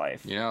aspect of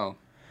life.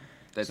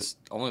 That's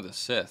only the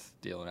Sith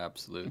deal in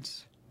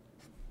absolutes.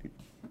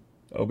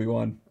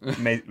 Obi-Wan.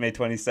 May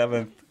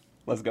 27th.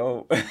 Let's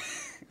go.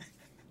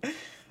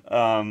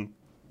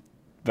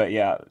 But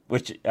yeah,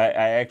 which I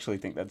actually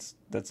think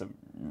that's a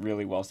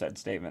really well said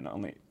statement.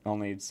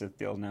 Only Sith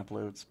deals in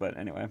absolutes. But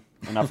anyway,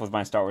 enough with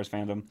my Star Wars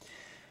fandom.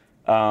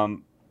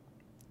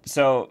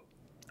 So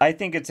I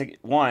think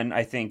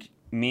I think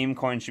meme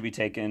coins should be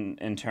taken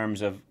in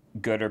terms of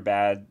good or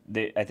bad.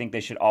 I think they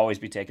should always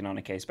be taken on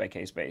a case by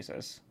case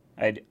basis.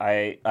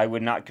 I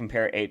would not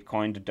compare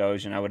ApeCoin to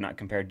Doge, and I would not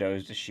compare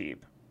Doge to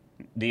Sheep.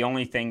 The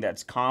only thing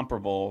that's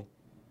comparable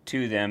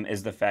to them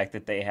is the fact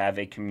that they have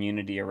a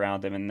community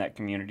around them, and that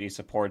community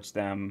supports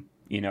them,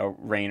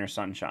 rain or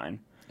sunshine.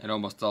 And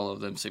almost all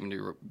of them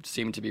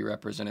seem to be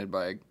represented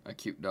by a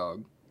cute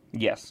dog.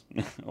 Yes.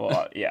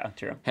 Well, yeah,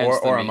 true. Hence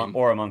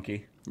or a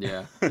monkey.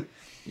 Yeah.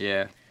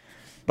 Yeah.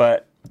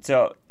 But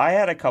so I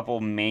had a couple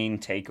main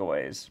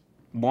takeaways.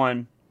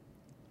 One,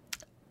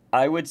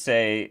 I would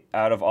say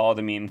out of all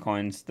the meme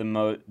coins,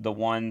 the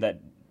one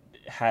that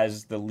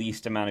has the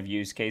least amount of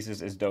use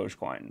cases is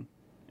Dogecoin.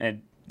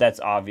 And that's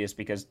obvious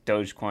because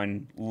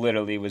Dogecoin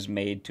literally was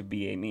made to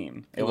be a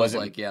meme. It was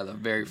like, the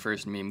very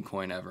first meme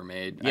coin ever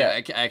made. Yeah.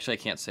 I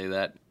can't say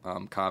that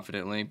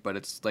confidently, but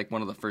it's like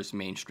one of the first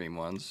mainstream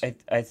ones.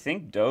 I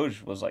think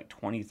Doge was like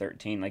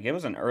 2013. Like, it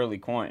was an early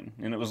coin,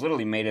 and it was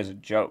literally made as a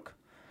joke.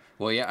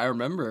 Well, yeah, I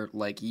remember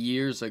like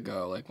years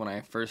ago, like when I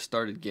first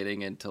started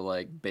getting into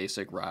like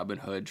basic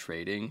Robinhood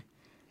trading,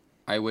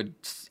 I would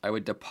I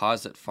would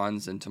deposit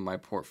funds into my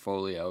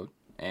portfolio,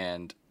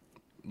 and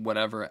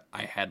whatever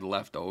I had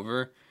left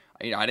over,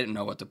 I didn't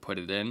know what to put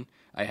it in.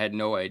 I had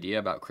no idea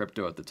about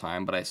crypto at the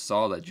time, but I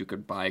saw that you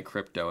could buy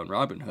crypto in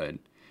Robinhood,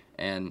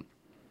 and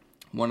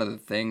one of the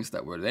things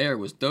that were there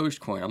was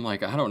Dogecoin. I'm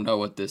like, I don't know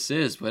what this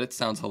is, but it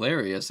sounds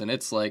hilarious, and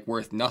it's like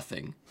worth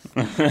nothing.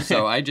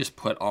 So I just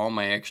put all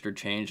my extra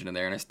change into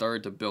there, and I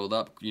started to build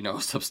up,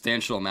 a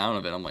substantial amount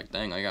of it. I'm like,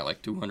 dang, I got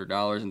like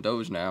 $200 in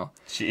Doge now.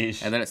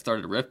 Jeez. And then it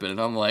started ripping, and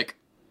I'm like,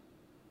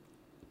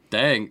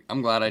 dang,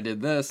 I'm glad I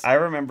did this. I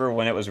remember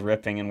when it was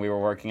ripping and we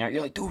were working out.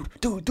 You're like,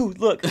 dude,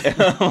 look.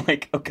 I'm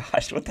like, oh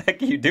gosh, what the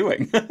heck are you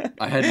doing?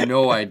 I had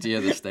no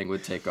idea this thing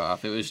would take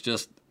off. It was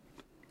just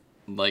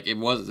like it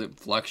wasn't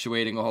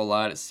fluctuating a whole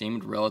lot. It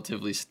seemed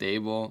relatively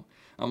stable.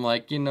 I'm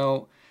like,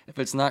 if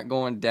it's not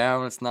going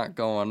down, it's not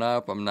going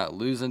up. I'm not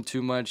losing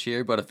too much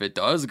here. But if it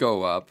does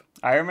go up,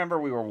 I remember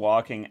we were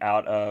walking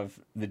out of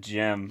the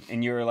gym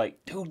and you were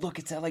like, dude, look,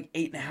 it's at like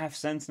 8.5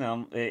 cents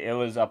now. It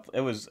was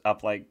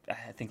up like,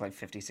 I think like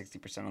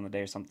 50-60% on the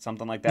day or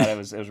something like that. It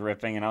was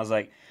ripping. And I was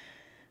like,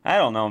 I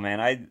don't know,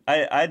 man.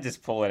 I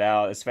just pull it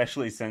out,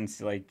 especially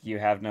since like you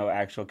have no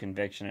actual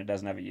conviction. It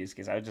doesn't have a use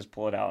case. I would just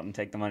pull it out and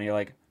take the money. You're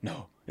like,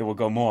 no, it will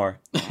go more.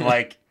 I'm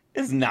like,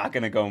 it's not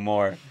going to go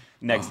more.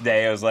 Next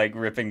day, I was like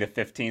ripping to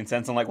 15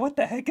 cents. I'm like, what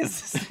the heck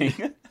is this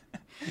thing?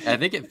 I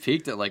think it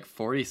peaked at like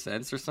 40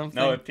 cents or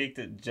something. No, it peaked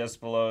at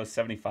just below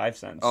 75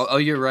 cents. Oh,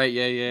 you're right.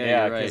 Yeah,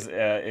 Yeah, you're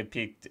right.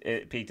 because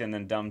it peaked and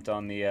then dumped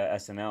on the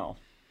SNL.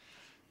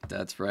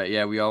 That's right.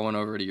 Yeah, we all went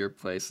over to your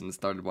place and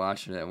started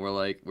watching it. And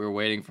we're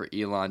waiting for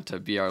Elon to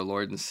be our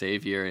Lord and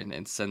Savior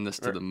and send this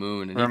to the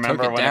moon. And he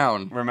took it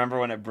down. Remember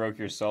when it broke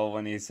your soul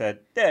when he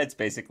said, yeah, it's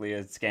basically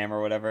a scam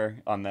or whatever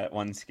on that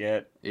one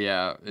skit?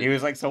 Yeah. He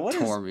was like, so what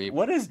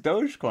is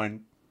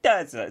Dogecoin?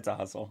 Yeah, it's a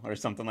hustle or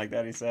something like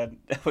that, he said.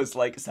 It was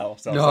like, sell.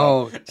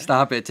 No,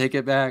 stop it. Take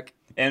it back.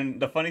 And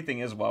the funny thing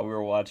is, while we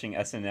were watching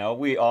SNL,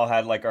 we all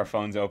had like our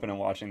phones open and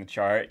watching the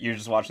chart. You're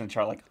just watching the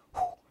chart like,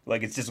 whew.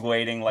 Like, it's just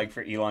waiting, like,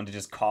 for Elon to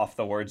just cough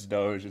the words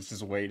Doge. It's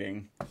just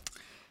waiting.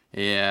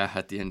 Yeah,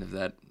 at the end of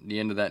that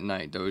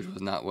night, Doge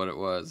was not what it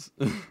was.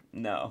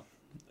 No.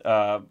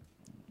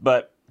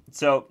 But,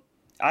 so,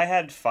 I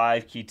had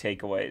 5 key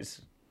takeaways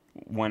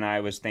when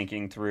I was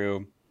thinking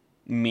through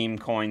meme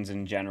coins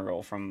in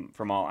general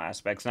from all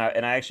aspects.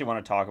 And I actually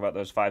want to talk about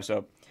those 5.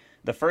 So,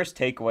 the first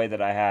takeaway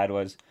that I had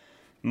was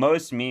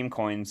most meme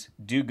coins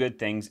do good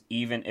things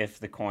even if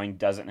the coin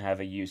doesn't have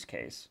a use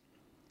case.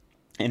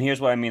 And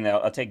here's what I mean.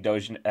 I'll take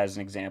Doge as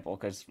an example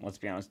because, let's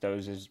be honest,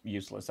 Doge is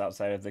useless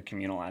outside of the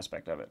communal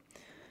aspect of it.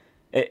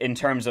 In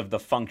terms of the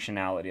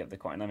functionality of the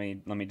coin,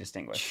 let me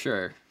distinguish.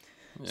 Sure.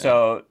 Yeah.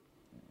 So,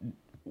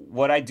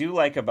 what I do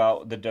like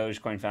about the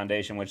Dogecoin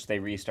Foundation, which they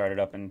restarted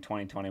up in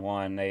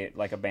 2021, they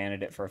like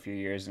abandoned it for a few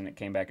years and it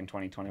came back in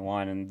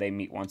 2021, and they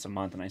meet once a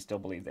month, and I still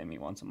believe they meet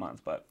once a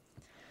month. But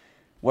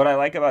what I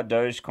like about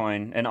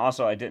Dogecoin, and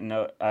also I didn't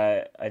know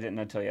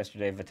till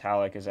yesterday,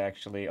 Vitalik is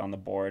actually on the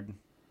board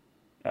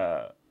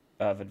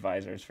of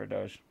advisors for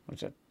Doge,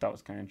 which I thought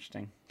was kind of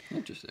interesting.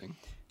 Interesting.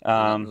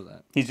 I didn't know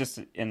that. He's just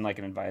in like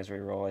an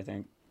advisory role, I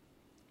think.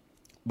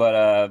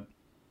 But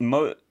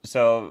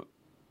so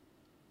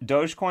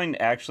Dogecoin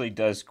actually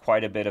does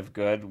quite a bit of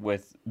good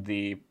with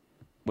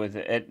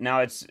it.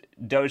 Now it's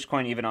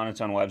Dogecoin, even on its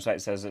own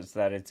website, says it's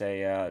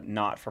a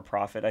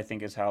not-for-profit, I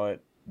think is how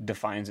it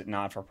defines it,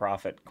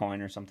 not-for-profit coin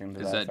or something.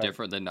 Is that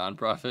different than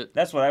non-profit?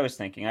 That's what I was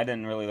thinking. I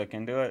didn't really look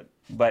into it,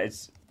 but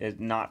it's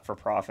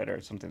not-for-profit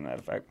or something to that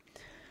effect.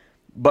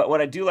 But what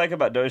I do like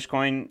about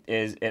Dogecoin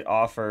is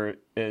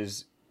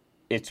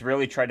it's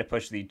really tried to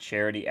push the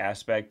charity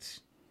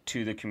aspect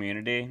to the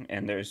community,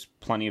 and there's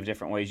plenty of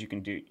different ways you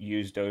can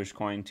use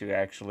Dogecoin to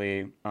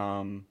actually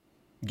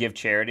give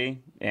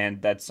charity,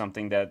 and that's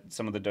something that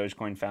some of the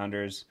Dogecoin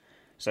founders,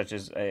 such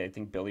as I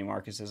think Billy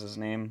Marcus is his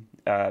name,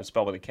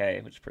 spelled with a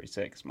K, which is pretty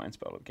sick because mine's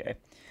spelled with a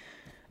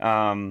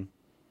K.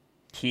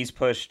 He's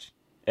pushed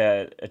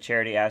a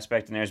charity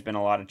aspect, and there's been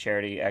a lot of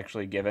charity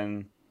actually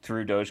given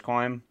through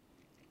Dogecoin.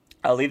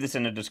 I'll leave this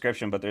in the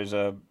description, but there's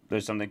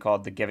something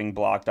called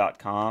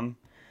thegivingblock.com.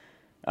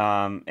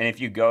 And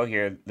if you go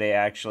here, they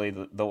actually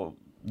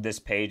this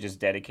page is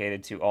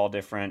dedicated to all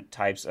different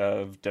types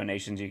of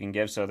donations you can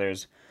give. So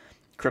there's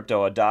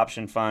Crypto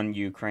Adoption Fund,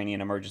 Ukrainian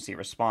Emergency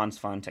Response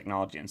Fund,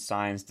 Technology and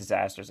Science,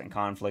 Disasters and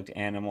Conflict,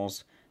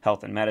 Animals,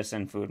 Health and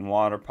Medicine, Food and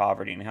Water,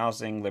 Poverty and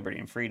Housing, Liberty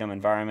and Freedom,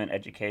 Environment,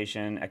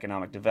 Education,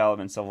 Economic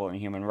Development, Civil and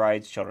Human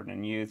Rights, Children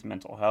and Youth,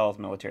 Mental Health,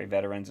 Military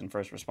Veterans and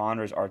First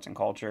Responders, Arts and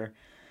Culture.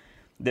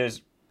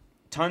 There's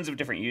tons of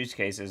different use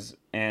cases,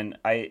 and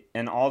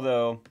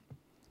although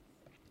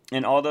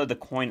the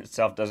coin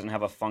itself doesn't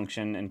have a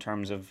function in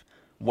terms of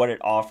what it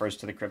offers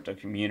to the crypto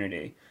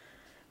community,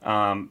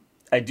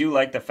 I do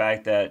like the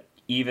fact that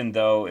even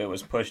though it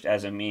was pushed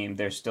as a meme,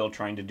 they're still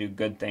trying to do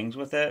good things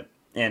with it.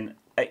 And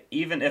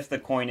even if the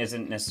coin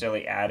isn't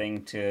necessarily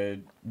adding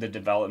to the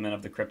development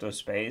of the crypto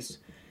space,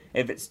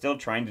 if it's still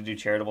trying to do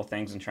charitable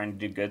things and trying to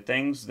do good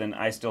things, then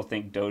I still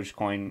think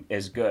Dogecoin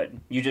is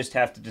good. You just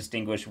have to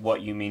distinguish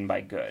what you mean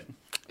by good.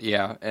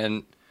 Yeah,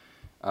 and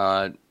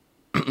uh,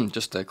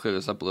 just to clear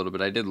this up a little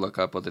bit, I did look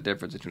up what the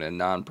difference between a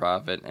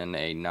nonprofit and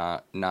a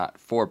not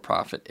for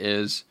profit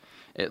is.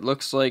 It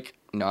looks like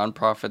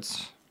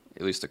nonprofits,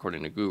 at least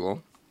according to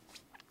Google,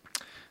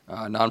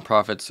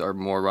 nonprofits are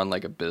more run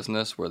like a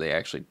business where they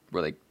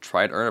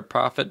try to earn a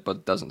profit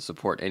but doesn't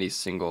support any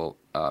single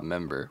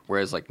member.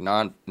 Whereas like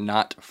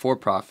not for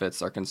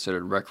profits are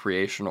considered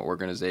recreational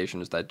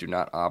organizations that do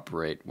not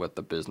operate with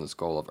the business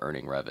goal of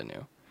earning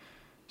revenue.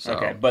 So,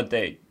 Okay, but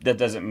that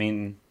doesn't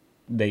mean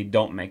they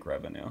don't make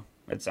revenue.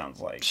 It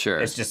sounds like sure,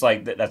 it's just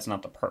like that's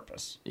not the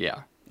purpose.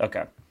 yeah,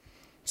 Okay,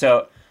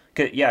 so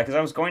because I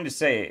was going to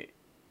say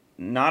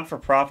not for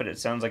profit. It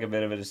sounds like a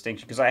bit of a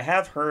distinction because I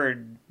have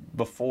heard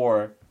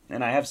before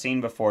and I have seen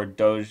before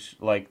Doge,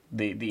 like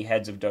the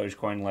heads of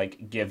Dogecoin,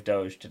 like give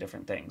Doge to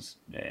different things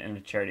in a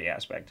charity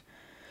aspect.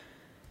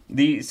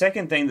 The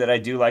second thing that I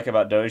do like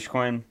about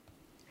Dogecoin,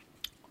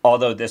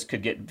 although this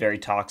could get very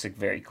toxic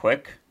very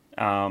quick,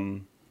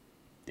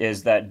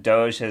 is that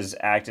Doge has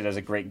acted as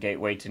a great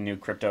gateway to new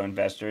crypto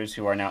investors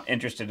who are now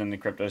interested in the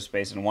crypto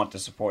space and want to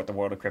support the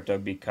world of crypto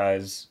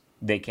because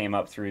they came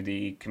up through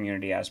the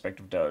community aspect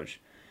of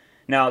Doge.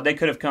 Now, they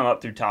could have come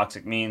up through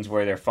toxic means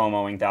where they're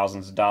FOMOing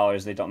thousands of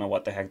dollars, they don't know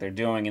what the heck they're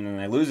doing, and then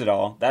they lose it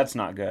all. That's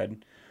not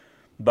good.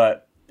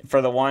 But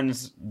for the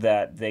ones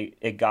that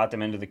it got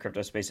them into the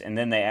crypto space, and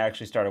then they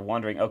actually started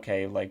wondering,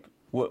 okay, like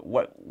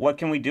what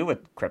can we do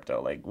with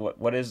crypto? Like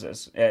what is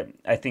this?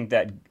 I think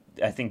that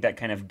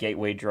kind of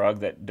gateway drug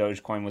that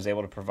Dogecoin was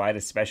able to provide,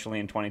 especially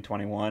in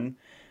 2021,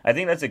 I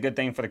think that's a good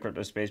thing for the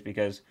crypto space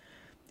because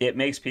it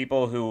makes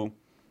people who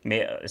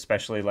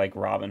especially like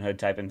Robinhood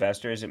type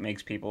investors, it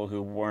makes people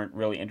who weren't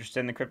really interested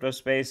in the crypto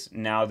space,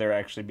 now they're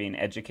actually being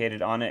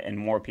educated on it and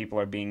more people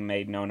are being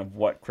made known of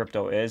what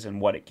crypto is and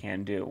what it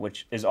can do,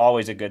 which is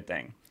always a good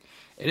thing.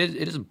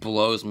 it just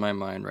blows my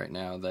mind right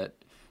now that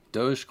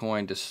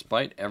Dogecoin,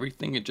 despite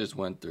everything it just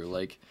went through,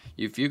 like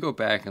if you go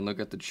back and look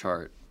at the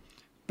chart,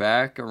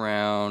 back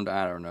around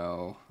I don't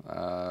know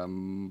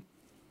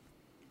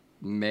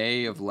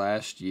May of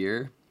last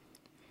year,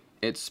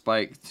 it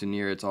spiked to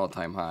near its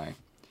all-time high.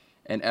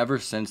 And ever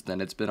since then,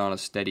 it's been on a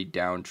steady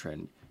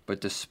downtrend. But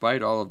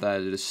despite all of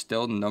that, it is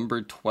still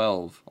number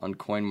 12 on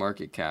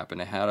CoinMarketCap, and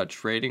it had a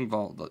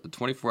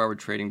 24-hour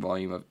trading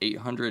volume of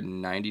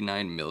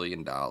 $899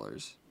 million.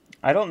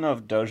 I don't know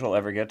if Doge will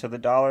ever get to the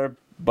dollar,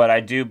 but I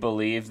do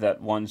believe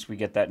that once we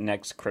get that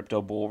next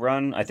crypto bull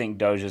run, I think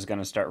Doge is going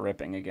to start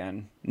ripping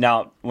again.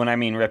 Now, when I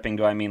mean ripping,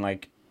 do I mean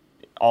like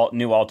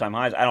new all-time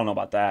highs? I don't know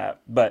about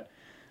that, but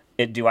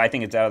do I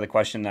think it's out of the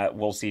question that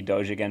we'll see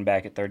Doge again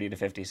back at 30 to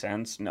 50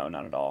 cents? No,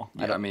 not at all.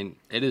 Yeah, I mean,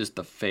 it is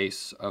the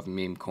face of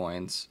meme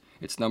coins.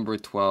 It's number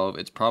 12.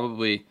 It's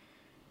probably,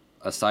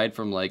 aside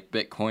from like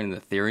Bitcoin and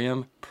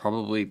Ethereum,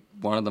 probably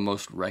one of the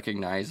most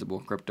recognizable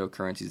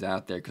cryptocurrencies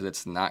out there because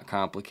it's not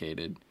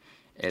complicated.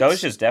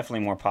 Doge is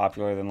definitely more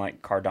popular than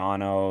like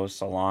Cardano,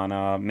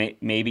 Solana,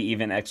 maybe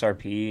even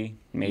XRP.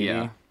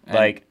 Maybe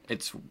like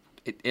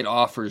it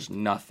offers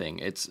nothing.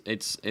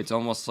 It's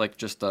almost like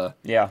just a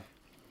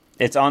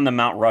It's on the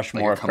Mount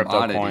Rushmore like of crypto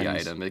coins. Commodity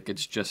item.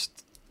 It's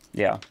just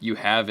you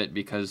have it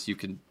because you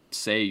can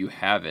say you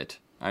have it.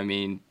 I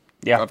mean,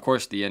 of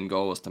course the end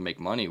goal is to make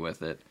money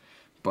with it,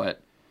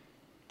 but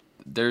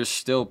there's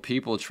still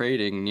people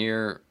trading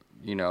near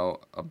 $1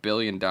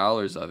 billion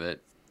of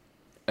it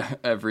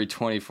every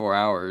 24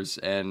 hours,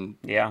 and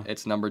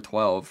it's number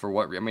 12 for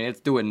what? I mean,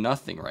 it's doing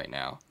nothing right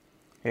now.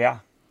 Yeah.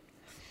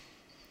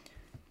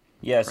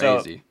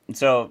 Crazy.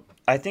 So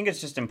I think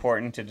it's just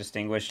important to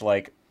distinguish,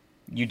 like,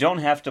 you don't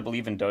have to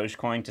believe in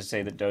Dogecoin to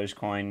say that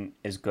Dogecoin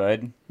is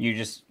good. You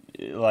just,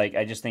 like,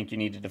 I just think you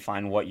need to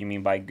define what you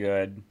mean by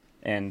good,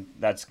 and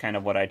that's kind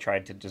of what I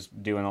tried to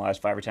just do in the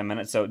last 5 or 10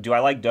 minutes. So do I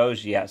like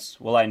Doge? Yes.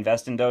 Will I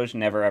invest in Doge?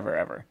 Never, ever,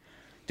 ever.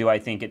 Do I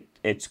think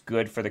it's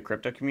good for the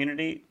crypto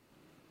community?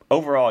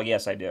 Overall,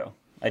 yes, I do.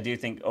 I do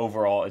think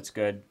overall it's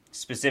good,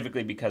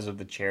 specifically because of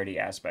the charity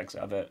aspects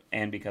of it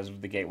and because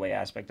of the gateway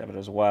aspect of it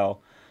as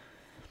well.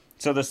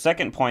 So the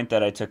second point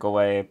that I took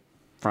away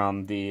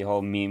from the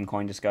whole meme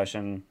coin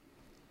discussion,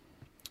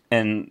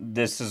 and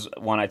this is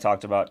one I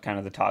talked about, kind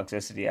of the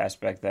toxicity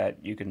aspect that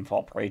you can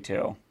fall prey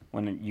to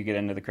when you get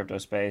into the crypto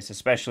space,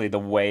 especially the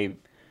way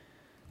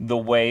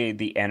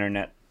the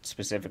internet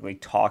specifically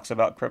talks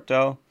about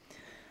crypto.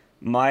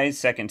 My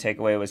second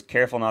takeaway was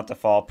careful not to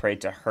fall prey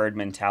to herd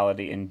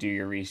mentality and do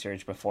your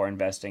research before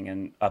investing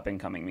in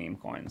up-and-coming meme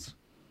coins.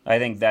 I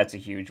think that's a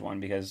huge one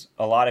because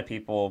a lot of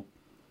people,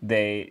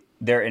 they're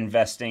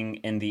investing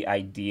in the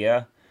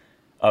idea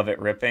of it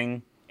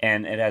ripping,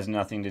 and it has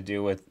nothing to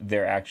do with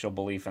their actual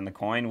belief in the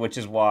coin, which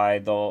is why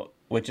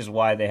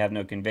they have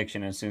no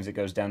conviction. As soon as it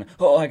goes down,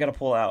 I gotta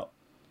pull out.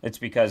 It's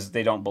because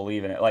they don't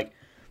believe in it. Like,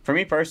 for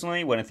me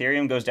personally, when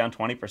Ethereum goes down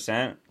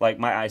 20%, like,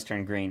 my eyes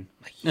turn green.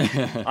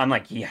 I'm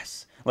like,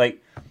 yes.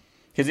 Like,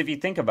 because if you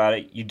think about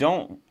it, you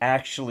don't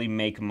actually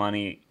make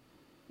money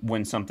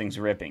when something's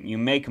ripping. You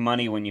make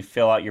money when you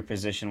fill out your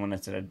position when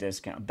it's at a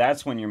discount.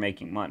 That's when you're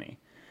making money.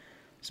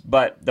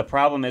 But the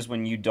problem is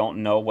when you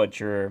don't know what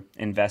you're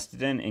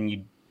invested in and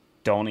you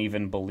don't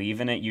even believe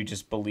in it, you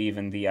just believe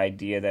in the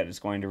idea that it's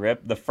going to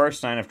rip. The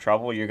first sign of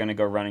trouble, you're going to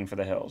go running for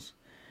the hills.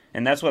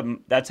 And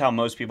that's how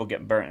most people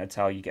get burnt. That's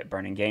how you get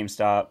burnt in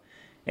GameStop,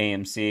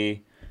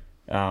 AMC,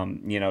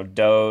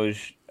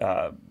 Doge,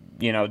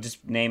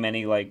 just name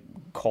any like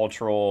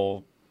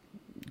cultural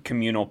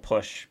communal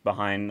push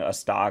behind a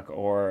stock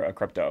or a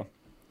crypto.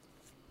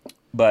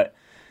 But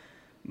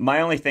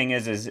my only thing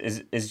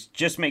is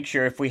just make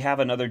sure if we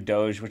have another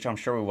Doge, which I'm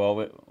sure we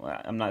will.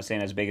 I'm not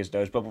saying as big as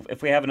Doge, but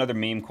if we have another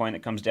meme coin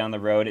that comes down the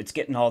road, it's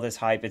getting all this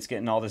hype, it's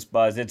getting all this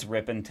buzz, it's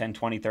ripping 10,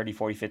 20, 30,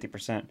 40,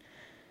 50%.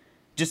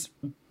 Just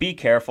be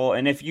careful.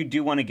 And if you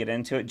do want to get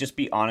into it, just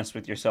be honest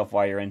with yourself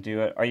why you're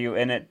into it. Are you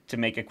in it to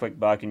make a quick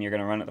buck and you're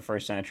going to run at the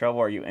first sign of trouble,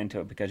 or are you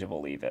into it because you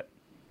believe it?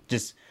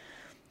 Just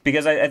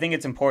because I think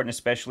it's important,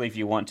 especially if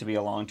you want to be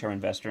a long-term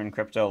investor in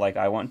crypto like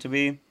I want to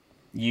be.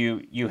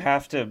 You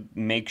have to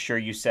make sure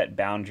you set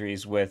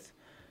boundaries with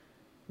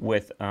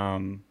you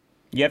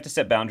have to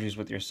set boundaries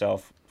with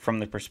yourself from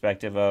the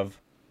perspective of,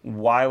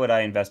 why would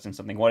I invest in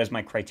something? What is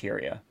my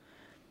criteria?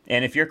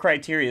 And if your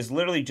criteria is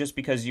literally just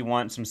because you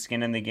want some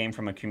skin in the game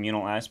from a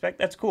communal aspect,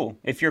 that's cool.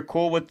 If you're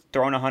cool with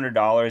throwing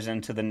 $100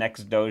 into the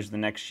next Doge, the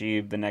next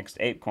Sheeb, the next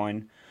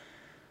ApeCoin,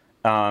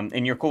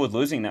 and you're cool with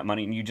losing that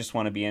money and you just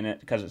want to be in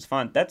it because it's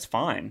fun, that's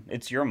fine.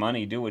 It's your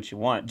money. Do what you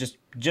want.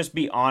 Just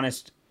be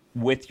honest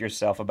with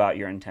yourself about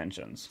your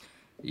intentions.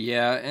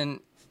 Yeah, and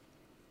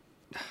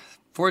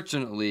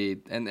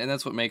fortunately, and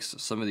that's what makes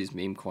some of these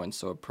meme coins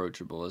so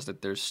approachable, is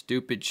that they're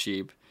stupid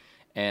cheap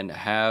and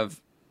have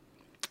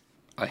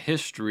a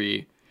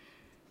history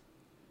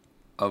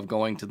of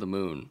going to the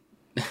moon.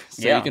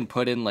 So Yeah. you can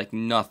put in like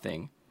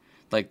nothing.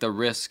 Like the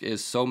risk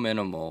is so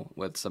minimal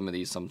with some of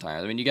these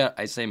sometimes. I mean,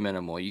 I say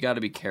minimal, you got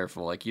to be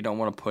careful. Like you don't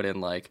want to put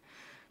in like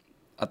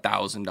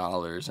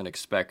 $1,000 and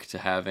expect to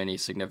have any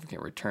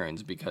significant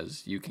returns,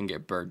 because you can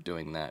get burnt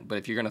doing that. But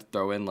if you're going to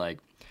throw in like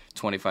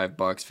 $25,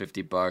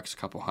 $50, a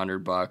couple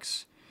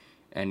 $100,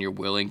 and you're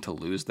willing to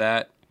lose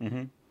that,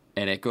 Mm-hmm.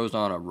 and it goes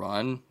on a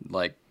run,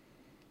 like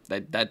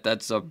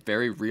that's a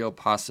very real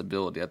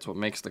possibility. That's what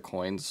makes the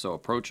coins so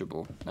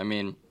approachable. I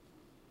mean,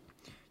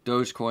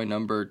 Dogecoin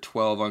number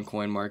 12 on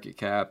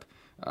CoinMarketCap,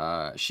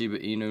 Shiba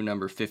Inu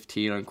number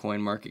 15 on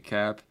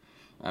CoinMarketCap.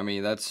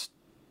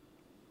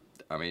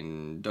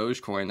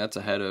 Dogecoin, that's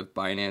ahead of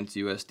Binance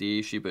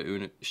USD.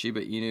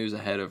 Shiba Inu's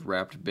ahead of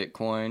Wrapped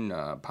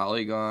Bitcoin,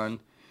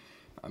 Polygon.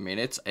 I mean,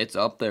 it's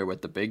up there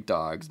with the big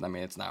dogs. I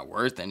mean, it's not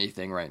worth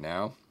anything right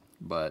now,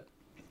 but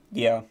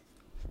Yeah.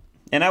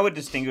 And I would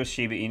distinguish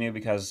Shiba Inu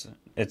because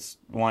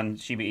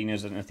Shiba Inu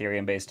is an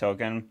Ethereum-based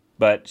token,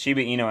 but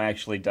Shiba Inu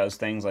actually does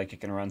things like it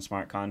can run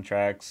smart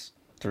contracts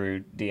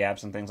through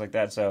DApps and things like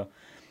that. So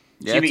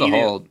yeah, Shiba it's a Inu,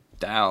 whole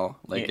DAO.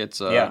 Like it's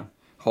a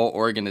whole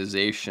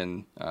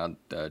organization.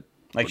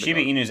 Like Shiba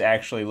Inu is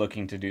actually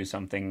looking to do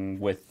something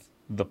with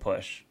the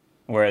push,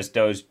 whereas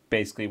Doge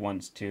basically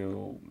wants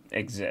to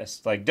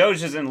exist. Like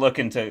Doge isn't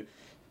looking to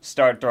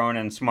start throwing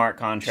in smart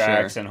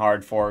contracts and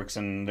hard forks,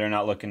 and they're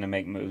not looking to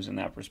make moves in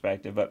that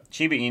perspective. But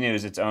Shiba Inu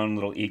is its own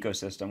little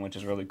ecosystem, which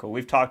is really cool.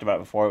 We've talked about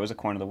it before. It was a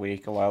coin of the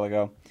week a while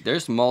ago.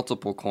 There's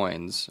multiple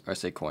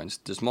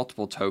there's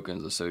multiple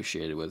tokens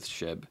associated with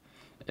SHIB.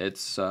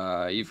 It's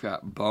you've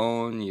got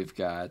Bone, you've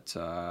got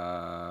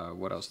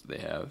what else do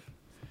they have?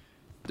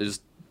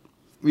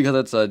 Because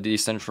it's a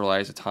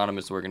decentralized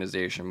autonomous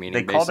organization, meaning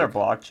They call their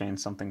blockchain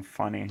something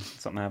funny,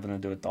 something having to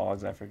do with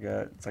dogs. I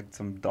forget. It's like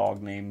some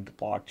dog named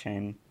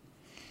blockchain.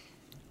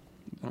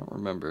 I don't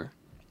remember.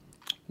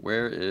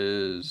 Where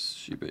is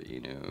Shiba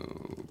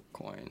Inu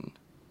coin?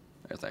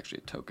 That's actually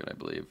a token, I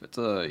believe. It's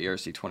a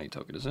ERC20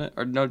 token, isn't it?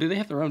 Or no, do they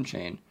have their own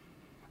chain?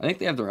 I think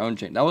they have their own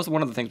chain. That was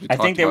one of the things we talked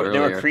about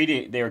earlier.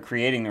 They were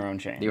creating their own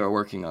chain. They were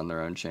working on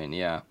their own chain,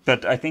 yeah.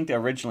 But I think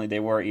originally they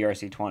were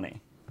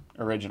ERC20.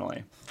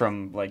 Originally,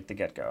 from like the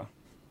get-go.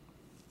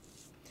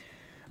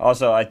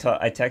 Also, I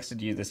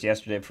texted you this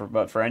yesterday,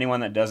 but for anyone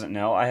that doesn't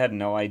know, I had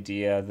no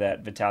idea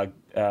that Vitalik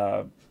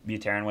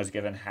Buterin was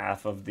given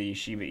half of the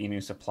Shiba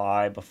Inu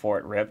supply before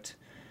it ripped,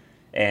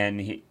 and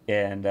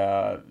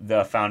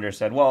the founder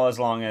said, well, as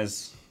long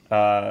as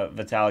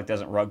Vitalik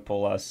doesn't rug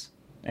pull us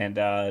and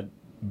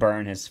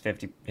burn his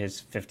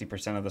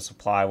 50% of the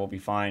supply, we'll be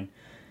fine.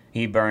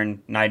 He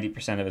burned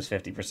 90% of his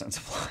 50%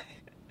 supply.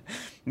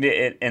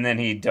 And then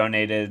he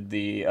donated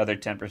the other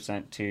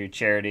 10% to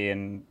charity,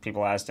 and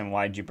people asked him,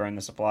 why'd you burn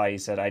the supply? He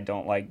said, I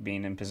don't like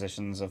being in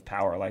positions of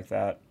power like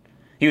that.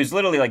 He was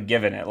literally like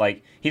given it.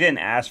 Like, he didn't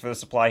ask for the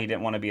supply. He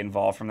didn't want to be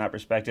involved from that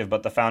perspective,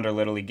 but the founder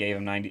literally gave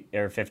him 90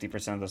 or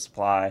 50% of the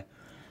supply,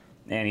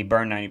 and he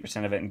burned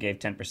 90% of it and gave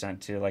 10%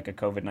 to like a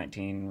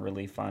COVID-19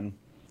 relief fund.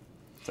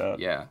 So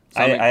yeah,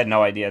 I had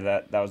no idea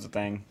that was a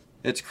thing.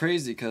 It's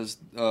crazy because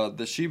the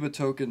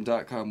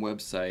ShibaToken.com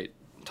website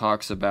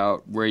talks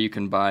about where you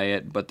can buy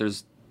it, but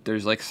there's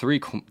like three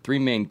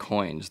main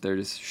coins.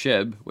 There's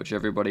SHIB, which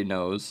everybody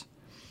knows.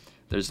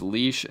 There's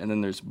Leash, and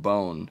then there's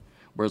Bone.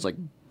 Whereas like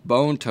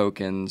Bone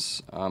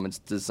tokens. It's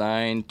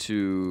designed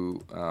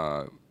to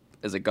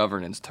as a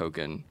governance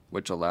token,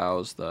 which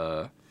allows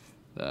the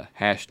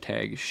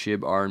hashtag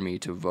SHIB Army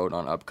to vote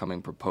on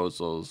upcoming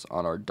proposals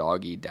on our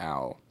Doggy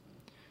DAO.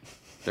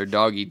 Their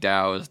Doggy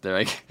DAO is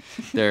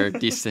their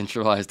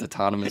decentralized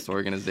autonomous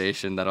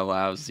organization that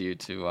allows you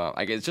to.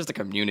 I guess it's just a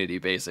community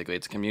basically.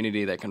 It's a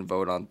community that can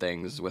vote on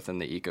things within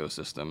the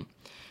ecosystem,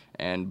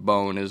 and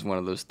Bone is one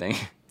of those things.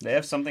 They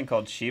have something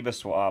called Shiba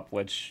Swap,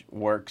 which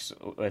works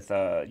with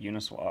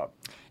Uniswap.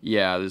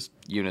 Yeah, there's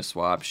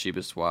Uniswap,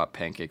 Shiba Swap,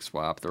 Pancake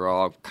Swap. They're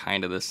all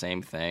kind of the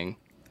same thing.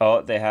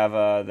 Oh,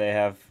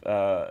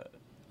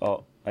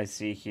 oh, I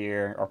see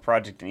here, our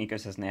project and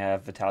ecosystem, they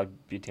have Vitalik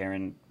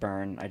Buterin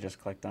burn. I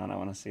just clicked on, I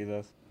want to see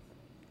this.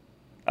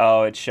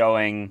 Oh, it's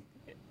showing,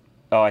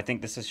 oh, I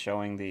think this is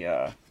showing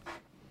the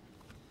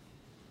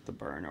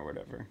burn or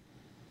whatever.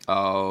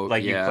 Oh,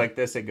 like yeah. You click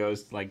this, it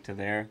goes like to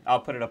there.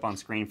 I'll put it up on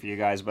screen for you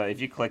guys, but if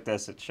you click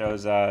this, it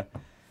shows the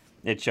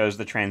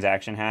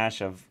transaction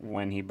hash of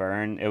when he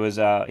burned. It was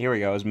here we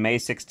go. It was May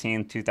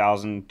 16th,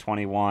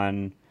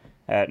 2021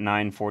 at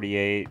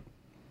 9:48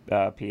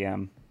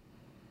 p.m.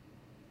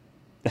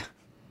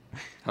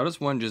 How does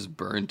one just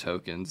burn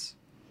tokens?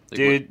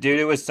 Like, Dude,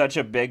 it was such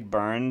a big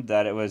burn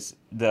that it was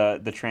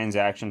the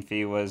transaction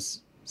fee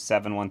was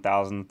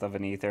 7/1000th of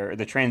an ether.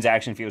 The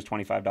transaction fee was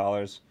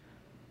 $25.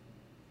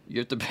 You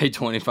have to pay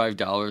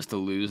 $25 to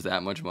lose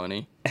that much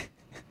money?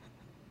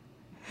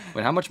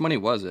 Wait, how much money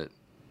was it?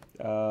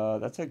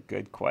 That's a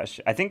good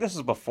question. I think this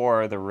is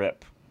before the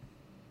RIP.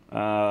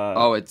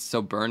 It's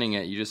so burning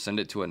it, you just send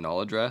it to a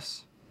null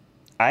address?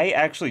 I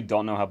actually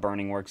don't know how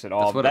burning works at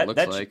all. That's what it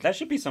looks like. That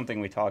should be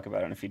something we talk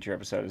about in a future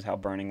episode, is how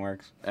burning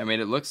works. I mean,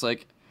 it looks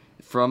like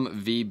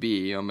from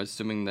VB, I'm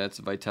assuming that's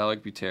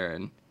Vitalik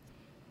Buterin,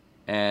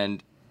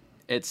 and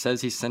it says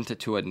he sent it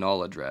to a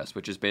null address,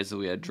 which is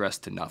basically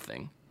addressed to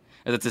nothing.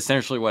 And that's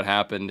essentially what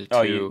happened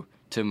to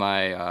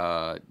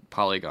my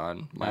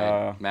Polygon,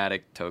 my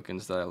Matic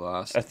tokens that I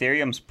lost.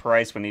 Ethereum's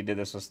price when he did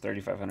this was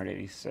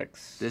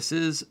 3,586. This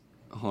is,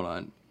 hold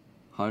on,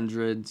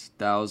 hundreds,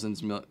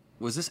 thousands,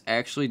 was this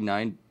actually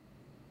 $9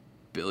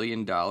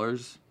 billion? I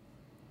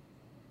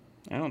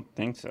don't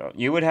think so.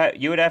 You would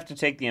have to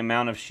take the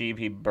amount of SHIB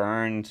he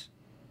burned.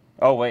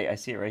 Oh wait, I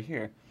see it right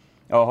here.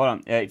 Oh, hold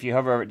on. If you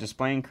hover over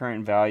displaying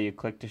current value,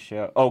 click to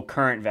show. Oh,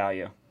 current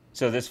value.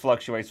 So this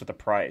fluctuates with the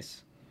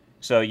price.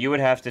 So you would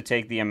have to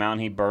take the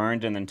amount he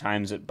burned and then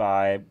times it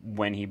by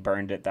when he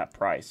burned at that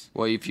price.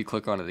 Well, if you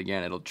click on it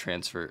again, it'll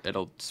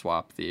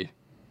swap the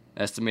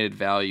estimated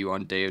value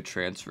on day of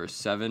transfer.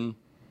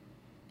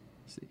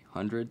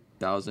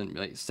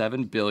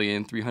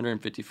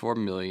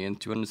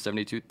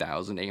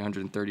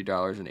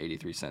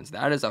 7,354,272,830.83.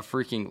 That is a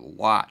freaking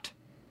lot.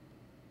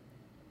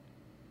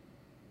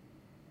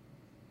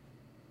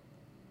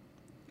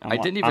 I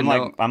didn't even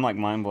know. I'm like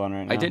mind blown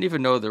right now. I didn't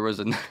even know there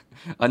was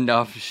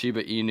enough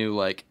Shiba Inu.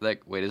 Like,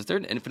 wait, is there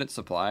an infinite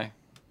supply?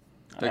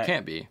 There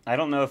can't be. I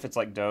don't know if it's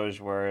like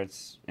Doge where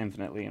it's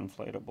infinitely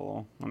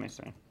inflatable. Let me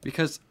see.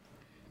 Because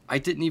I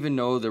didn't even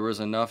know there was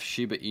enough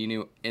Shiba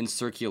Inu in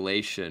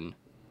circulation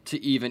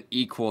to even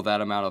equal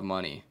that amount of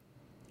money.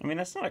 I mean,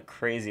 that's not a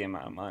crazy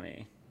amount of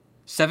money.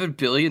 $7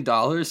 billion?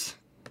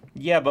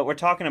 Yeah, but we're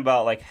talking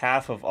about like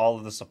half of all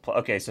of the supply.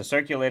 Okay, so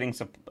so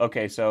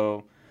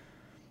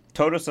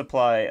total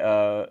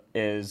supply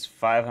is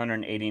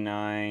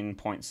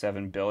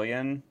 589.7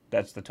 billion.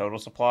 That's the total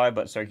supply,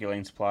 but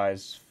circulating supply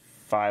is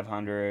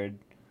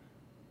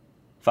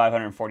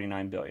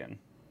 549 billion.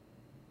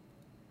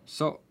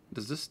 So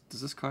does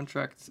this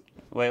contract?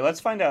 Wait,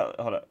 let's find out.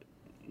 Hold up.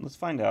 Let's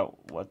find out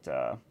what.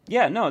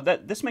 Yeah, no,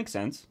 this makes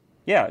sense.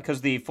 Yeah, because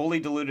the fully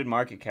diluted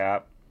market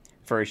cap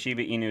for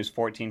Shiba Inu is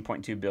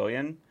 14.2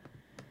 billion.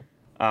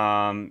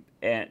 And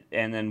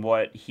then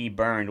what he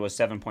burned was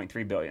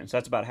 7.3 billion. So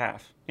that's about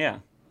half. Yeah,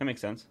 that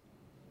makes sense.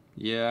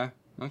 Yeah.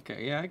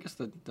 Okay. Yeah, I guess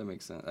that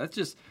makes sense.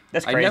 That's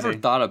crazy. I never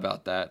thought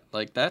about that.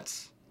 Like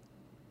that's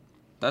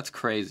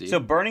crazy. So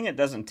burning it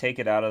doesn't take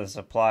it out of the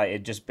supply.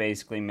 It just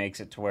basically makes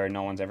it to where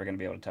no one's ever going to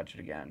be able to touch it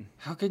again.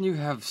 How can you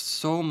have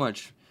so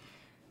much?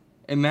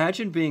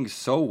 Imagine being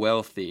so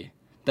wealthy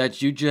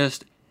that you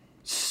just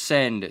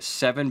send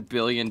 $7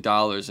 billion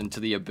into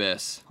the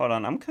abyss. Hold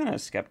on, I'm kind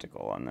of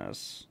skeptical on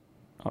this.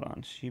 Hold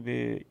on,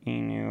 Shiba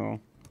Inu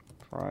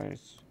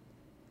price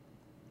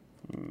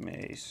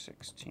May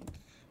 16th.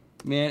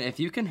 Man, if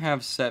you can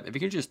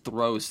just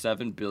throw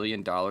 $7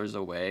 billion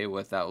away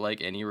without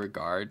like any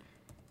regard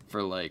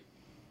for like.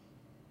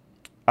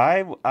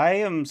 I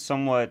am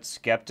somewhat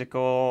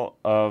skeptical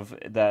of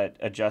that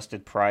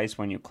adjusted price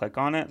when you click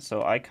on it,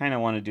 so I kind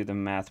of want to do the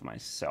math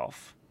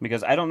myself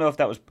because I don't know if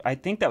that was. I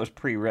think that was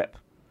pre-rip.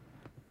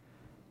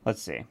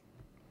 Let's see.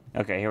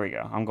 Okay, here we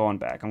go. I'm going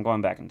back in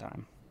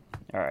time.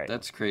 All right.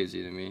 That's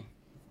crazy to me.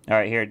 All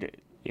right, here.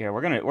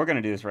 We're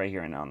gonna do this right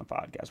here and now on the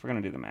podcast. We're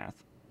gonna do the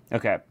math.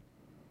 Okay.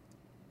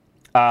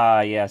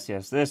 Yes.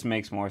 This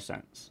makes more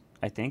sense.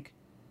 I think.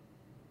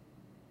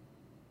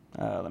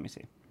 Let me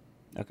see.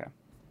 Okay.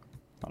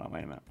 Hold on.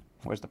 Wait a minute.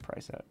 Where's the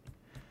price at?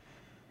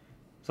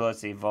 So let's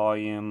see,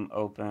 volume,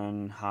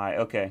 open, high.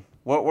 Okay.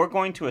 Well, we're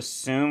going to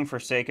assume,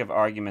 for sake of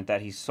argument,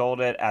 that he sold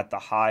it at the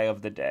high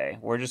of the day.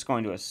 We're just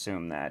going to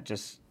assume that,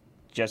 just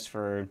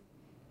for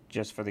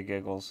the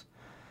giggles.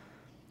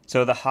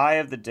 So the high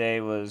of the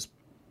day was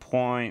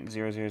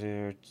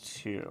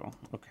 0.0002.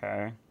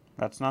 Okay,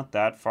 that's not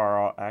that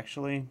far off,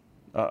 actually.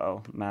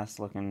 Math's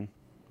looking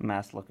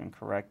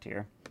correct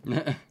here.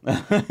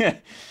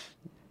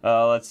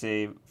 Let's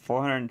see,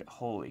 400.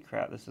 Holy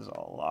crap, this is a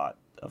lot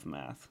of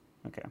math.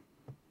 Okay.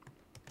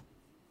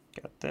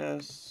 Got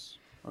this.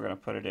 We're going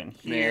to put it in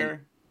here.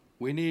 Man,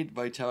 we need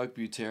Vitalik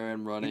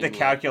Buterin running. The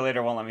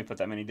calculator won't let me put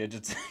that many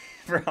digits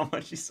for how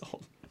much he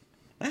sold.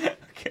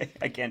 Okay,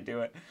 I can't do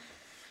it.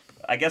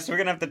 I guess we're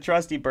going to have to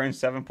trust he burned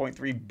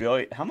 7.3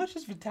 billion. How much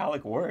is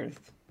Vitalik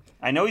worth?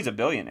 I know he's a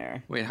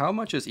billionaire. Wait, how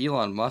much is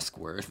Elon Musk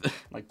worth?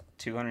 Like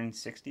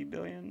 260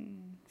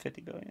 billion?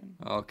 50 billion?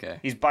 Okay.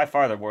 He's by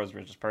far the world's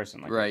richest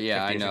person. Like right,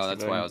 yeah, I know.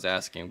 That's why I was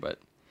asking, but...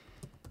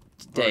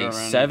 Dang,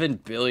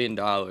 $7 billion.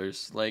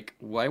 Like,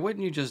 why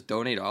wouldn't you just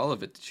donate all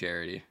of it to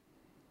charity?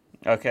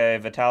 Okay,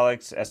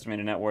 Vitalik's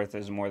estimated net worth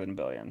is more than $1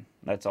 billion.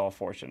 That's all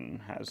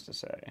Fortune has to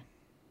say.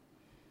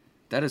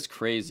 That is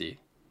crazy.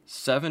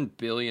 $7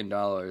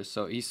 billion.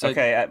 So he said...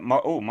 Okay, at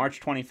March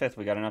 25th,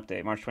 we got an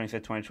update. March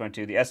 25th,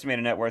 2022. The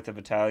estimated net worth of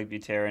Vitalik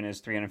Buterin is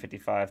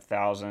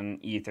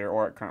 355,000 Ether,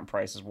 or at current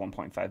price is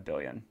 $1.5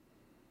 billion.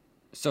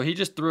 So he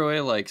just threw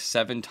away like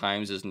 7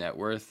 times his net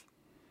worth?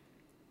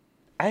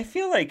 I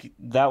feel like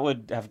that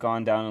would have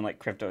gone down in like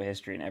crypto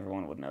history, and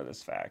everyone would know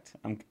this fact.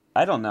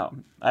 I don't know.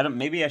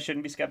 Maybe I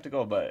shouldn't be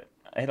skeptical, but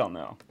I don't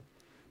know.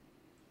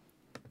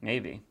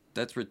 Maybe.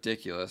 That's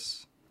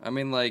ridiculous. I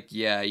mean, like,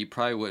 yeah, you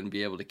probably wouldn't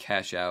be able to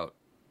cash out.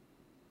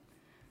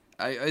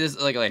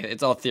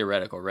 It's all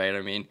theoretical, right?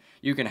 I mean,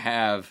 you can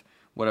have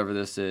whatever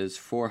this is,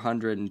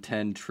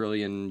 410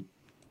 trillion.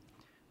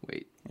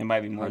 Wait, it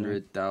might be more.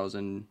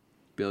 100,000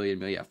 billion.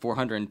 Yeah,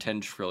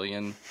 410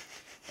 trillion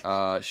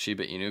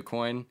Shiba Inu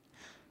coin.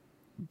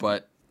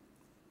 But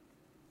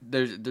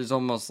there's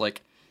almost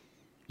like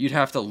you'd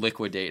have to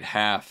liquidate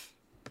half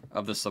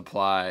of the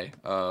supply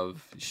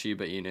of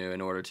Shiba Inu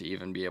in order to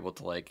even be able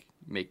to like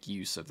make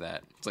use of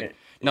that. It's like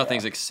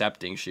nothing's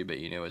accepting Shiba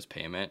Inu as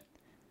payment.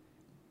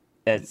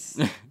 That's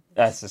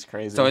just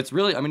crazy. So it's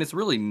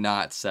really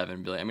not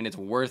 7 billion. I mean, it's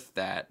worth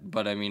that,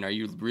 but I mean, are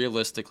you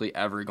realistically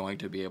ever going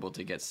to be able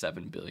to get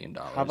 $7 billion?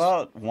 How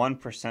about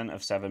 1%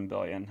 of 7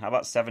 billion? How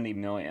about 70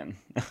 million?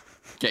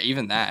 Yeah,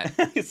 even that.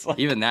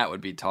 Even that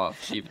would be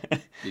tough.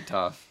 Be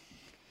tough.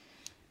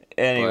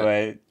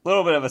 Anyway, a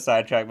little bit of a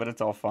sidetrack, but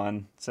it's all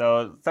fun.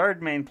 So,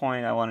 third main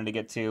point I wanted to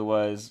get to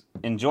was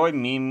enjoy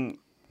meme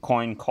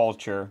coin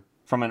culture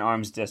from an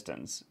arm's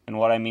distance. And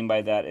what I mean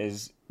by that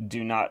is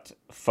do not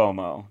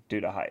FOMO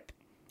due to hype.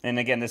 And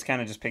again, this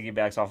kind of just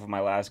piggybacks off of my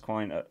last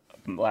point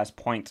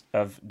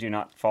of do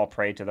not fall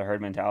prey to the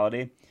herd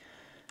mentality.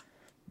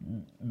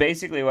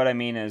 Basically, what I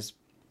mean is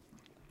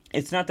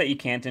it's not that you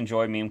can't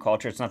enjoy meme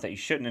culture. It's not that you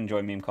shouldn't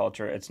enjoy meme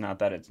culture. It's not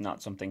that it's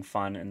not something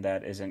fun and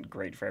that isn't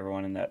great for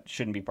everyone and that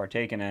shouldn't be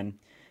partaken in.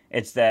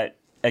 It's that,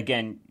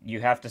 again, you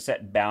have to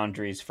set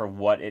boundaries for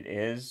what it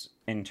is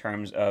in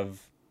terms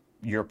of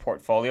your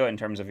portfolio, in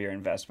terms of your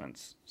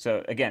investments.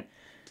 So, again,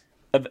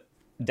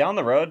 down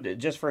the road,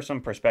 just for some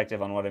perspective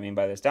on what I mean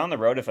by this, down the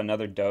road, if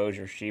another Doge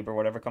or Sheep or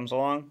whatever comes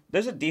along,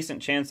 there's a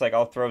decent chance like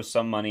I'll throw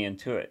some money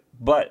into it.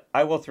 But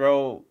I will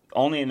throw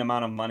only an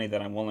amount of money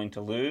that I'm willing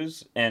to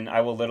lose, and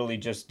I will literally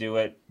just do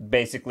it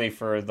basically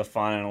for the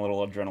fun and a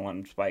little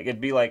adrenaline spike.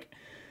 It'd be like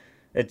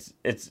it's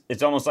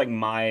almost like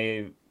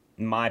my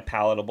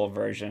palatable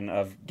version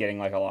of getting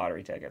like a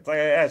lottery ticket. It's like,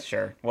 yeah,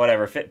 sure,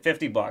 whatever,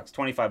 $50,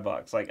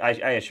 $25. Like I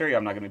assure you,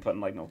 I'm not gonna be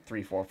putting like no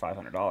 $300,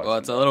 $400, $500. Well,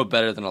 it's a little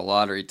better than a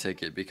lottery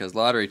ticket because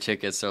lottery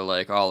tickets are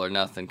like all or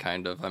nothing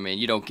kind of. I mean,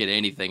 you don't get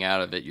anything out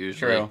of it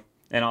usually. True,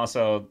 and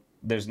also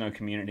there's no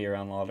community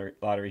around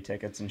lottery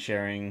tickets and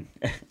sharing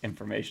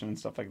information and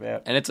stuff like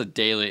that. And it's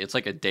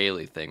like a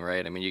daily thing,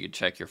 right? I mean, you can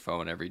check your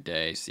phone every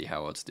day, see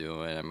how it's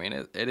doing. I mean,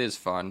 it is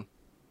fun.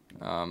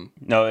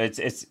 No,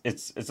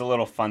 it's a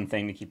little fun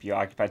thing to keep you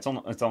occupied.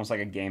 It's almost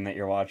like a game that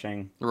you're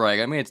watching. Right.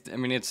 I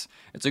mean, it's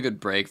a good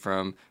break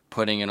from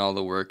putting in all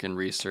the work and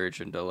research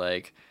into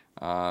like,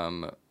 I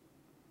want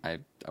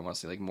to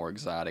say like more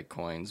exotic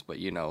coins, but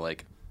you know,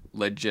 like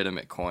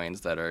legitimate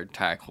coins that are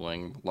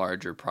tackling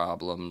larger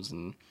problems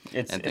and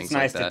things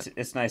like that.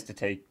 It's nice to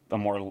take a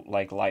more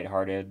like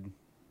lighthearted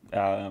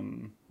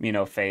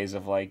phase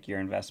of like your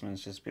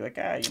investments. Just be like,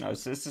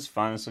 this is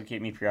fun. This will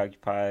keep me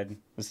preoccupied.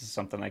 This is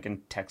something I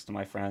can text to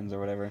my friends or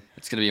whatever.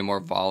 It's gonna be more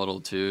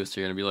volatile too,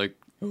 so you're gonna be like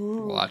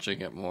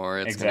watching it more.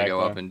 It's gonna go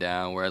up and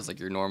down. Whereas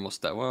like your normal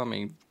stuff, well, I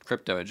mean,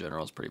 crypto in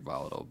general is pretty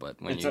volatile, but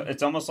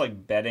it's almost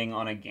like betting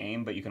on a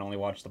game, but you can only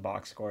watch the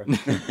box score.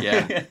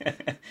 Yeah,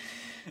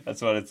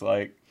 that's what it's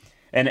like.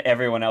 And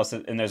everyone else,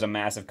 and there's a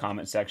massive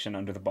comment section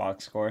under the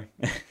box score.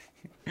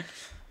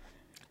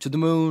 To the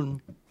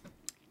moon.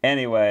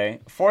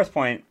 Anyway, fourth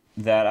point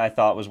that I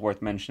thought was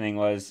worth mentioning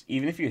was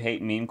even if you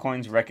hate meme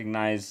coins,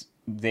 recognize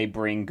they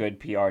bring good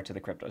PR to the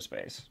crypto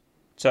space.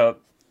 So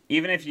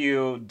even if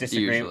you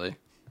disagree,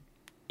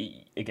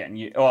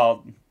 again,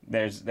 well,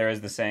 there is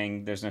the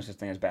saying, "There's no such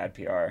thing as bad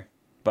PR,"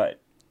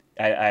 but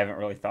I haven't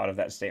really thought of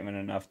that statement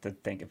enough to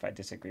think if I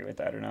disagree with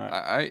that or not.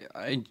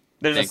 I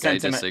There's a think I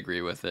sentiment.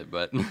 disagree with it,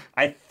 but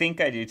I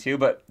think I do too,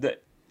 but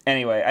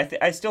anyway,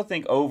 I still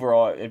think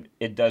overall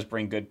it does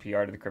bring good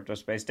PR to the crypto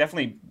space.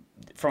 Definitely,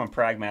 from a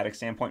pragmatic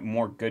standpoint,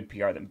 more good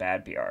PR than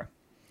bad PR.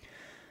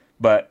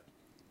 But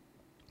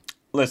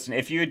listen,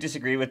 if you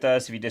disagree with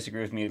us, if you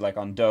disagree with me, like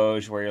on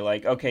Doge, where you're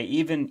like, okay,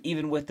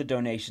 even with the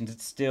donations,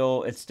 it's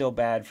still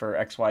bad for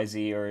X Y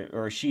Z,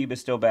 or Sheeb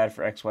is still bad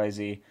for X Y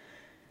Z.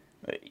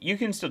 You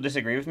can still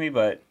disagree with me,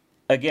 but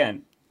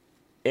again,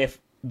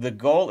 if the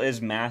goal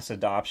is mass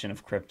adoption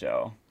of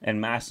crypto and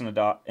mass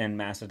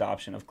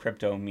adoption of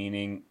crypto,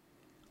 meaning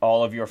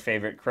all of your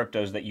favorite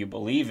cryptos that you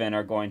believe in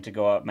are going to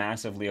go up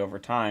massively over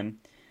time,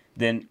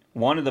 then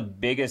one of the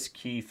biggest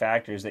key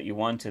factors that you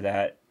want to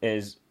that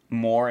is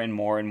more and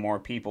more and more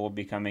people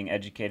becoming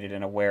educated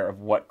and aware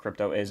of what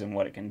crypto is and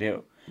what it can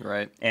do.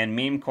 right. And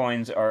meme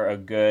coins are a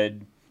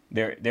good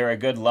they're a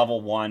good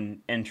level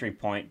 1 entry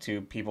point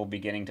to people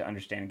beginning to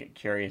understand and get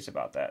curious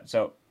about that.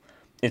 So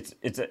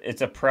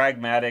it's a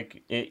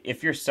pragmatic.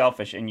 If you're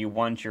selfish and you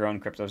want your own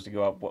cryptos to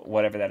go up,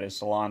 whatever that is,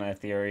 Solana,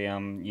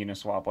 Ethereum,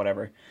 Uniswap,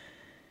 whatever.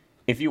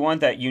 If you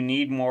want that, you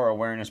need more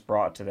awareness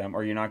brought to them,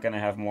 or you're not going to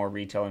have more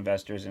retail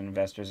investors and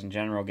investors in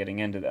general getting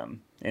into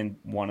them. And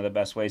one of the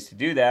best ways to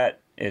do that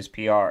is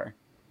PR.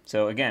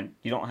 So again,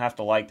 you don't have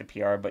to like the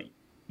PR, but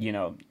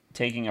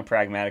taking a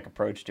pragmatic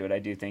approach to it, I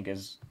do think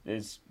is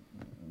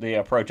the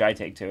approach I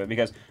take to it.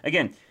 Because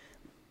again,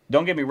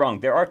 don't get me wrong,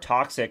 there are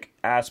toxic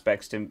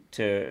aspects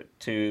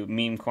to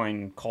meme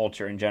coin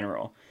culture in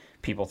general.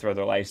 People throw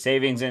their life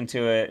savings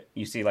into it.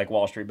 You see like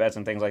Wall Street bets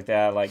and things like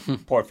that, like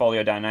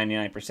portfolio down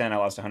 99%, I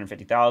lost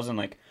 150,000.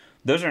 Like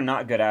those are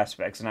not good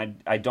aspects, and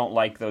I don't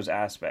like those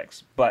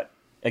aspects. But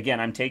again,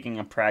 I'm taking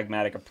a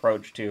pragmatic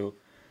approach to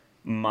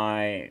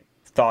my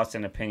thoughts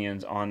and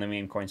opinions on the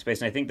meme coin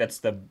space, and I think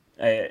that's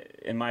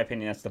in my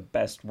opinion, that's the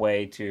best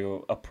way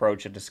to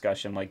approach a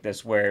discussion like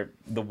this, where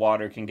the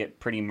water can get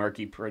pretty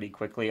murky pretty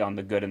quickly on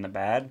the good and the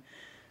bad.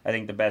 I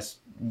think the best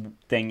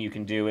thing you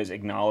can do is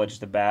acknowledge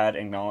the bad,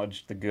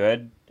 acknowledge the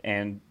good,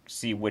 and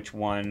see which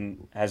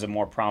one has a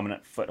more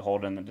prominent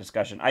foothold in the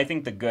discussion. I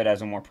think the good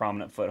has a more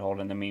prominent foothold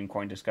in the meme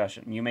coin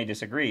discussion. You may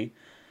disagree,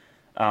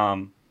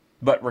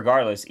 but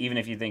regardless, even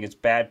if you think it's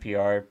bad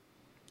PR,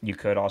 you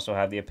could also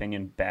have the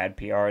opinion bad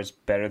PR is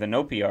better than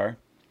no PR.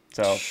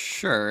 So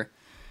Sure.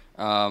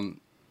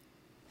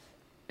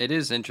 It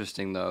is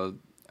interesting though.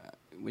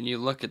 When you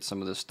look at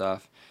some of this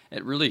stuff,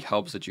 it really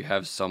helps that you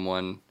have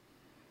someone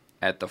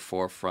at the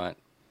forefront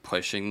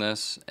pushing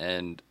this,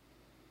 and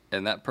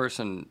that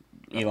person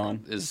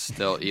Elon is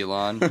still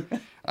Elon.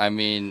 I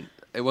mean,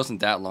 it wasn't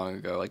that long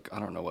ago. Like, I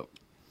don't know, what,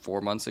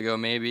 4 months ago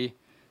maybe.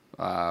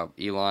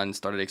 Elon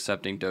started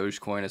accepting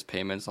Dogecoin as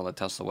payments on the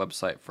Tesla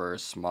website for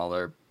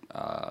smaller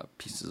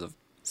pieces of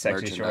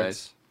sexy merchandise.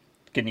 shorts.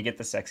 Can you get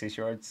the sexy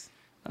shorts?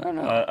 I don't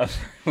know.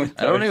 With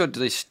I don't Doge? know. Do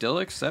they still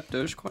accept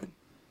Dogecoin?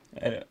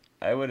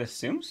 I would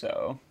assume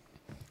so.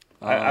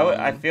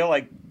 I feel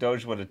like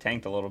Doge would have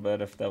tanked a little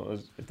bit if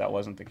that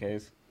wasn't the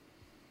case.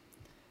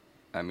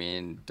 I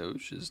mean,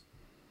 Doge is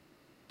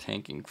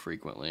tanking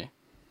frequently.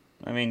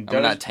 I mean,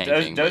 I'm not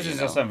tanking, Doge but, is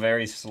just a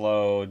very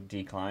slow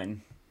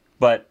decline,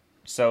 but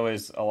so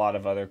is a lot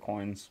of other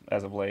coins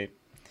as of late.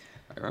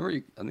 I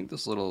remember. I think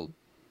this little.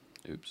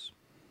 Oops.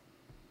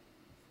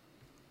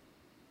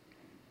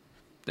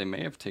 They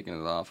may have taken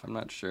it off. I'm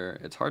not sure.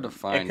 It's hard to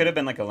find. It could have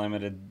been like a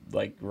limited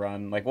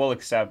run. Like we'll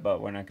accept,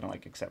 but we're not gonna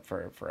accept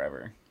for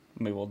forever.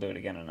 Maybe we'll do it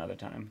again another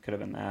time. Could have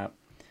been that.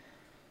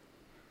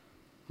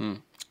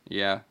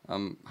 Yeah,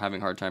 I'm having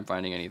a hard time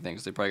finding anything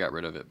because they probably got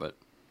rid of it. But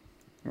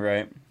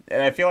Right.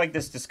 And I feel like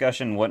this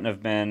discussion wouldn't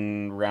have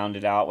been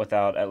rounded out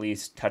without at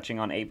least touching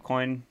on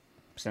ApeCoin,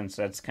 since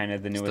that's kind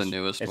of the newest. it's the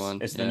newest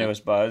one. It's the yeah.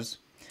 newest buzz.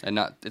 And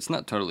it's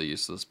not totally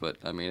useless, but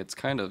I mean, it's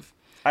kind of.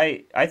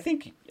 I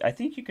think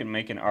you can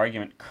make an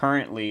argument.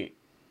 Currently,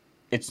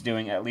 it's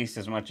doing at least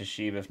as much as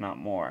Sheeb, if not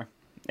more.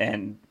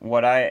 And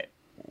what I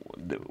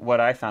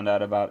found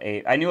out about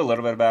Ape, I knew a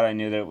little bit about it. I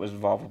knew that it was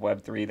involved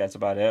with Web3. That's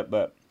about it.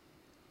 But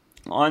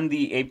on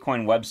the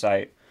ApeCoin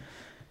website,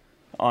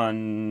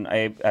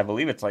 I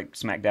believe it's like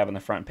smack dab on the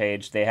front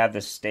page, they have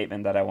this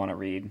statement that I want to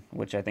read,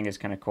 which I think is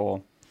kind of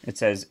cool. It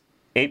says,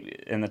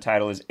 "Ape," and the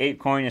title is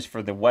 "ApeCoin is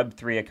for the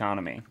Web3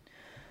 economy."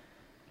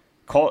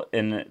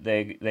 And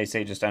they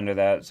say just under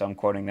that, so I'm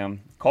quoting them,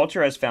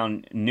 "Culture has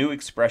found new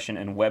expression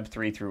in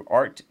Web3 through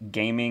art,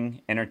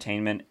 gaming,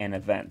 entertainment, and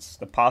events.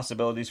 The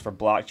possibilities for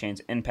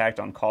blockchain's impact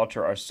on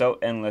culture are so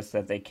endless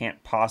that they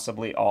can't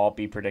possibly all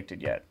be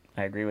predicted yet."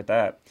 I agree with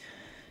that.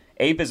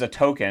 Ape is a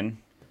token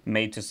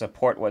made to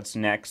support what's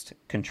next,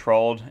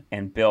 controlled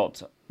and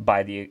built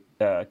by the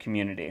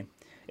community.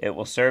 It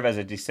will serve as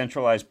a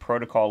decentralized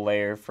protocol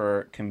layer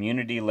for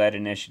community-led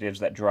initiatives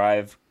that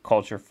drive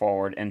culture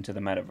forward into the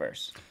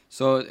metaverse.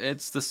 So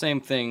it's the same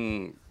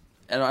thing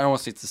and I don't want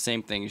to say it's the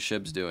same thing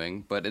SHIB's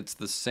doing, but it's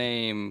the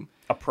same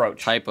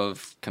approach type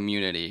of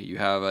community. You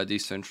have a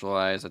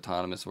decentralized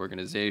autonomous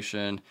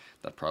organization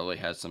that probably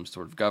has some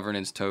sort of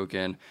governance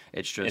token.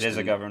 It is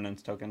a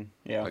governance token.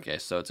 Yeah. Okay,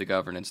 so it's a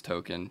governance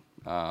token,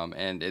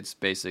 and it's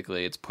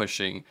basically it's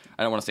pushing.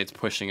 I don't want to say it's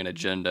pushing an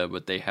agenda,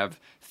 but they have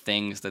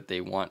things that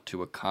they want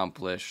to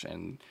accomplish,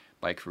 and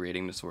by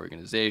creating this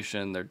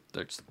organization, they're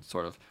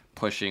sort of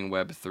pushing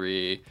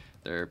Web3.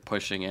 They're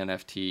pushing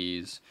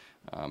NFTs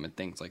and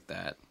things like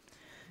that.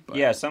 But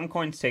yeah, some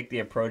coins take the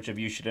approach of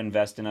you should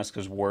invest in us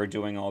because we're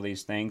doing all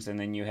these things. And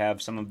then you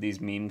have some of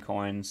these meme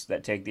coins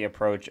that take the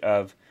approach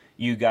of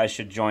you guys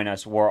should join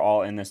us. We're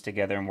all in this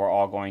together and we're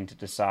all going to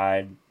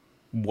decide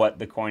what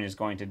the coin is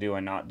going to do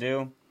and not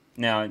do.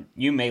 Now,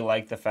 you may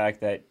like the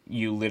fact that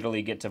you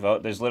literally get to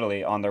vote. There's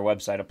literally on their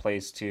website a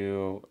place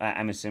to,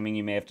 I'm assuming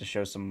you may have to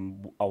show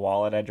a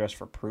wallet address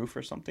for proof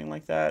or something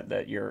like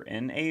that you're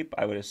in Ape,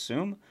 I would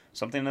assume,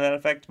 something to that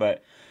effect.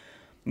 But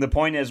the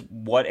point is,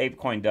 what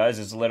ApeCoin does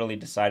is literally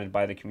decided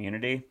by the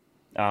community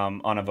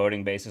on a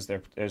voting basis.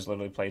 There's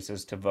literally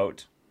places to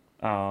vote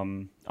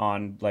on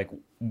like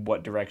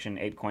what direction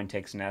ApeCoin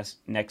takes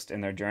next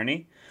in their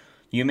journey.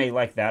 You may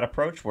like that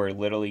approach where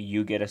literally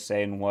you get a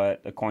say in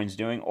what the coin's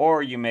doing,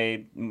 or you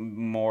may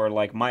more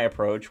like my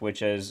approach,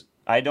 which is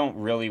I don't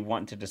really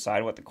want to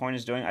decide what the coin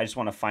is doing. I just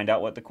want to find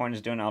out what the coin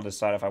is doing. I'll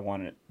decide if I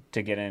want it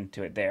to get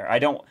into it there.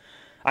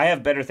 I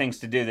have better things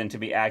to do than to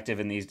be active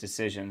in these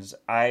decisions.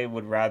 I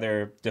would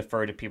rather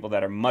defer to people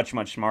that are much,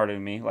 much smarter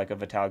than me, like a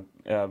Vitalik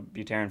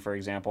Buterin, for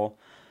example.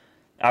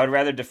 I would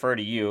rather defer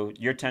to you.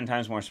 You're 10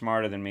 times more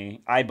smarter than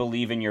me. I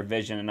believe in your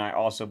vision, and I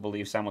also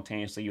believe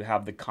simultaneously you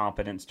have the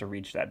competence to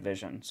reach that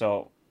vision.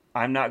 So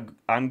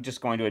I'm just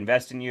going to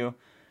invest in you.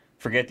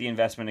 Forget the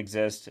investment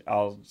exists.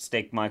 I'll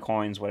stake my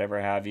coins, whatever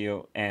have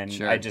you, and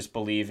Sure. I just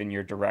believe in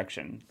your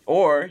direction.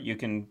 Or you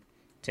can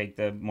take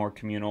the more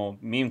communal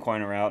meme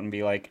coin route and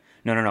be like,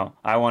 no.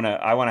 I want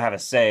to have a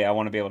say. I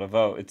want to be able to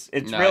vote.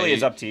 It's really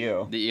is up to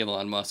you. The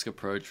Elon Musk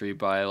approach where you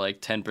buy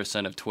like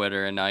 10% of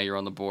Twitter and now you're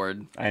on the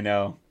board. I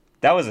know.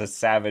 That was a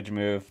savage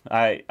move.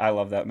 I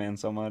love that man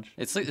so much.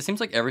 It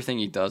seems like everything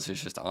he does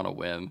is just on a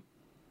whim.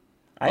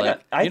 I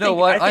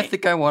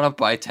think I want to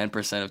buy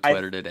 10% of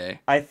Twitter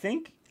today. I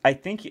think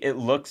it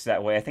looks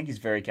that way. I think he's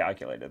very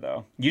calculated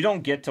though. You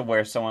don't get to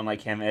where someone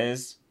like him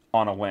is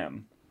on a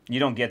whim. You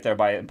don't get there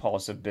by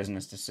impulsive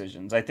business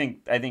decisions. I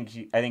think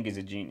he's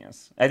a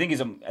genius. I think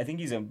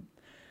he's a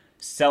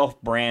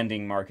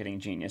self-branding marketing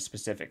genius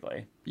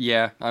specifically.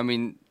 Yeah, I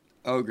mean,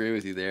 I'll agree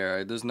with you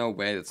there. There's no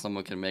way that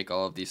someone can make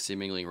all of these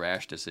seemingly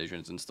rash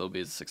decisions and still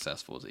be as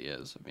successful as he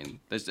is. I mean,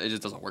 it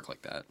just doesn't work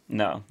like that.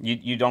 No,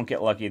 you don't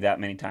get lucky that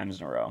many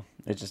times in a row.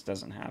 It just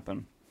doesn't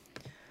happen.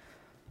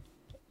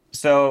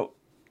 So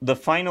the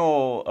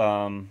final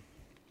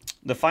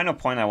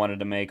point I wanted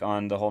to make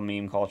on the whole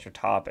meme culture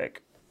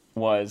topic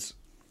was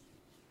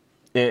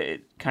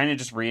it kind of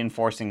just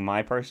reinforcing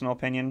my personal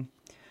opinion,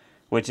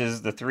 which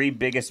is the three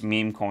biggest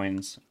meme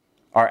coins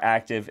are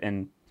active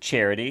in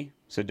charity,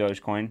 so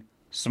Dogecoin,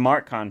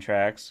 smart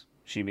contracts,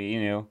 Shiba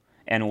Inu,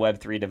 and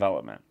Web3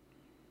 development.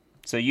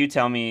 So you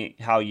tell me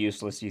how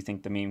useless you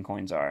think the meme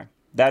coins are.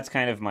 That's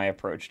kind of my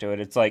approach to it.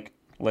 It's like,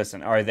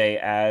 listen, are they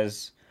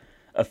as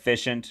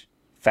efficient,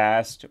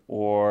 fast,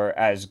 or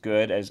as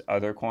good as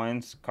other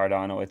coins?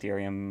 Cardano,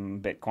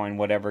 Ethereum, Bitcoin,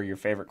 whatever your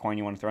favorite coin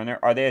you want to throw in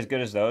there. Are they as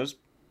good as those?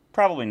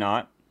 Probably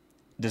not.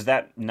 Does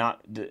that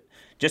not...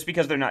 Just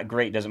because they're not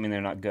great doesn't mean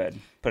they're not good.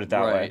 Put it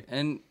that way.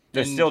 And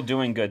they're still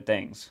doing good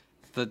things.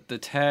 The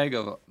tag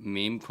of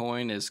meme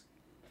coin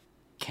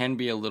can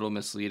be a little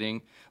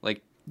misleading.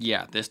 Like,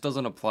 yeah, this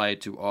doesn't apply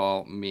to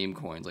all meme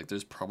coins. Like,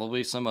 there's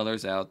probably some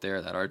others out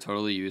there that are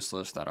totally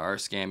useless, that are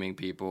scamming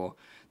people,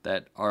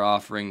 that are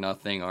offering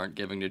nothing, aren't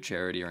giving to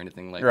charity or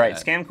anything like Right.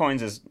 that. Scam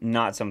coins is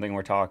not something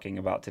we're talking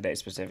about today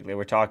specifically.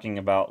 We're talking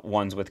about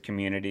ones with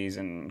communities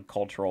and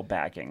cultural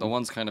backing. The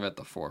ones kind of at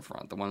the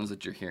forefront, the ones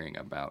that you're hearing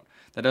about.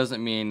 That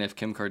doesn't mean if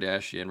Kim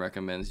Kardashian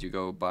recommends you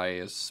go buy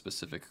a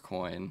specific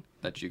coin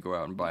that you go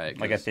out and buy it.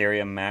 Like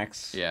Ethereum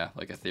Max. Yeah,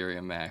 like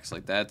Ethereum Max.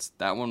 Like that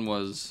one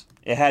was...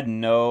 It had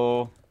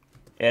no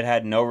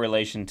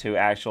relation to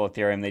actual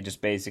Ethereum. They just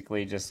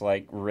basically just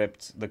like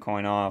ripped the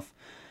coin off.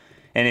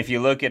 And if you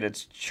look at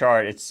its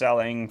chart, it's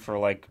selling for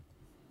like,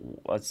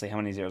 let's see, how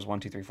many zeros? 1,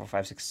 2, 3, 4,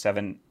 5, 6,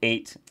 7,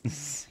 8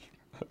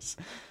 zeros.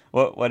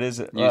 What is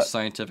it? Use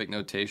scientific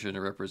notation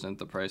to represent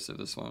the price of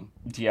this one.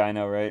 Yeah, I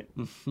know, right?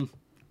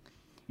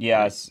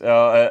 Yes.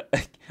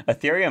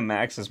 Ethereum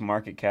Max's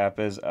market cap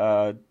is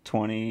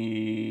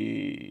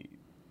 20...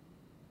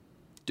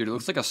 Dude, it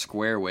looks like a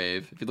square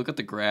wave. If you look at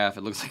the graph,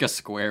 it looks like a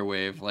square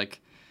wave.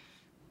 Like,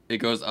 it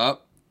goes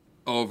up,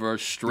 over,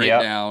 straight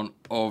down,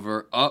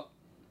 over, up.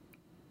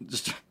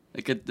 Just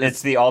like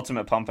it's the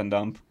ultimate pump and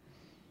dump.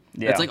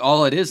 Yeah. It's like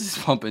all it is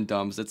pump and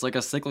dumps. It's like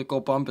a cyclical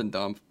pump and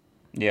dump.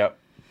 Yep.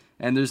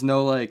 And there's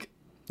no like...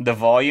 The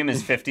volume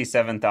is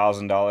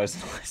 $57,000 in the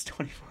last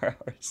 24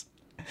 hours.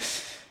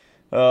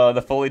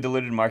 The fully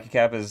diluted market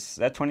cap is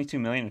that 22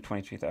 million or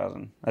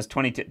 23,000. That's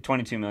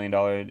 22 million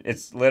dollar.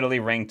 It's literally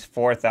ranked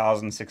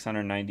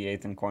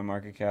 4,698th in coin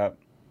market cap.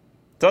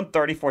 It's on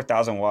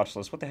 34,000 watch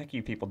list. What the heck are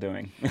you people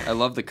doing? I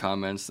love the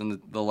comments. And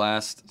the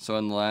last, so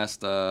in the last,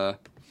 the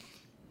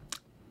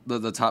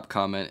top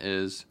comment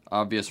is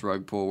obvious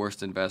rug pull,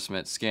 worst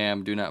investment,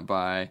 scam, do not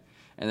buy.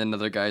 And then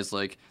another guy's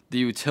like, the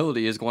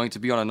utility is going to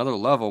be on another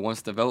level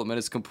once development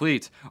is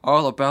complete.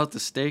 All about the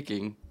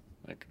staking.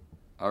 Like,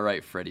 all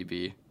right, Freddie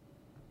B.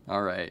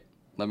 All right.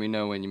 Let me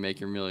know when you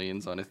make your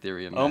millions on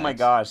Ethereum Max. Oh my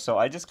gosh. So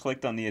I just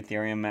clicked on the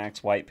Ethereum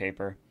Max white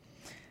paper.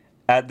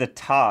 At the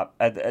top,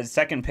 at the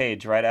second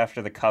page, right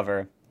after the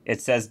cover, it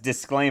says,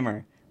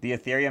 disclaimer, the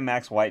Ethereum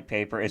Max white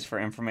paper is for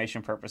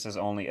information purposes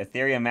only.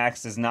 Ethereum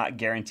Max does not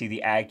guarantee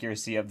the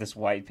accuracy of this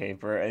white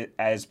paper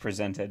as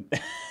presented.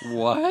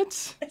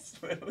 What? It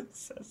literally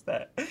says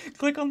that.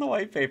 Click on the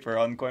white paper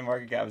on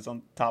CoinMarketCap. It's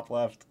on top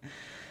left.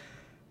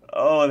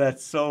 Oh,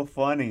 that's so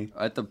funny.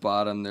 At the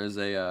bottom, there's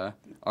our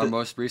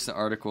most recent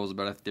article is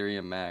about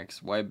Ethereum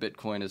Max. Why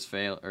Bitcoin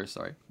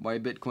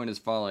is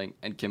falling,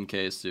 and Kim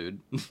K is sued.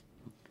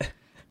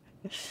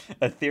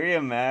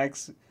 Ethereum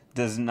Max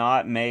does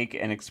not make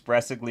and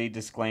expressly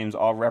disclaims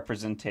all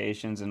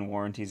representations and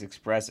warranties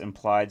express,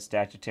 implied,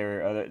 statutory,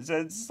 or other.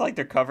 It's like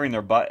they're covering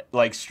their butt,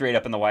 like straight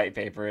up in the white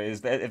paper.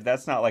 Is that if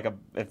that's not like a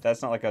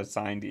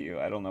sign to you,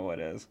 I don't know what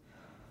is.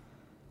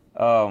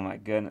 Oh my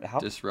goodness!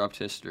 Disrupt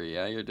history.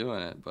 Yeah, you're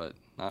doing it, but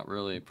not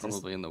really.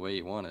 Probably in the way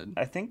you wanted.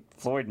 I think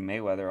Floyd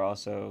Mayweather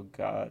also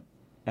got.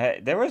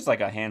 There was like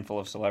a handful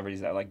of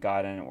celebrities that like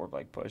got in and were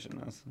like pushing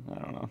this. I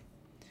don't know.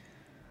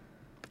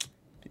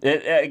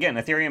 Again,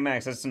 Ethereum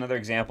Max, that's another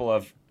example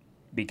of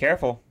be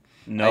careful.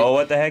 Know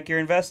what the heck you're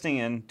investing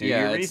in. Do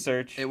your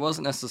research. It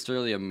wasn't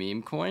necessarily a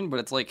meme coin, but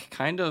it's like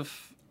kind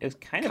of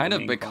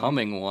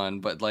becoming one,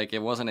 but like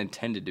it wasn't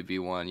intended to be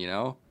one, you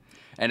know?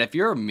 And if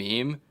you're a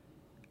meme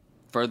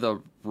for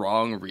the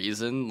wrong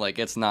reason, like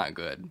it's not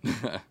good.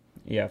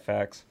 Yeah,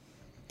 facts.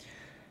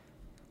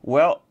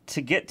 Well,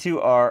 to get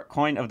to our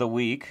coin of the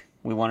week,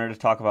 we wanted to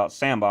talk about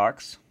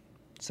Sandbox.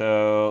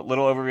 So,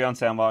 little overview on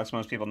Sandbox.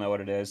 Most people know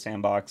what it is.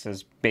 Sandbox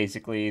is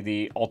basically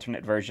the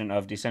alternate version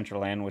of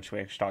Decentraland, which we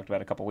actually talked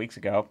about a couple weeks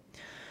ago.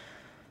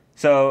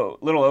 So,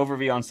 little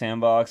overview on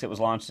Sandbox. It was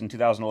launched in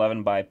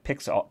 2011 by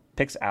Pixowl.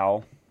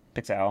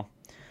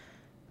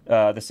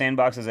 The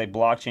Sandbox is a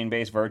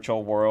blockchain-based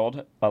virtual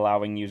world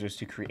allowing users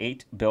to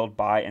create, build,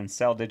 buy, and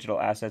sell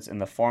digital assets in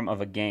the form of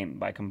a game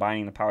by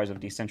combining the powers of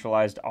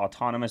decentralized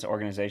autonomous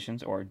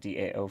organizations, or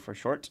DAO for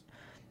short,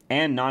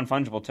 and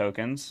non-fungible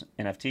tokens,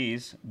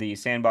 NFTs. The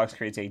Sandbox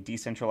creates a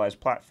decentralized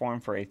platform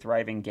for a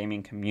thriving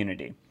gaming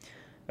community.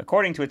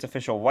 According to its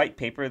official white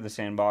paper, the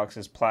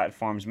Sandbox's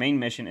platform's main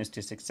mission is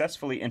to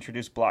successfully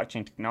introduce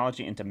blockchain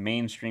technology into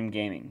mainstream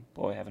gaming.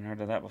 Boy, I haven't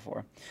heard of that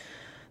before.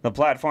 The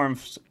platform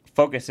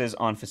focuses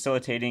on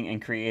facilitating and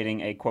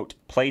creating a, quote,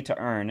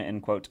 play-to-earn,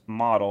 end quote,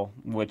 model,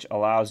 which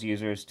allows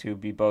users to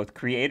be both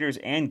creators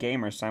and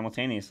gamers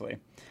simultaneously.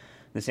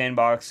 The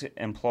Sandbox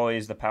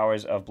employs the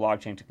powers of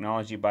blockchain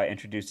technology by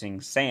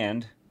introducing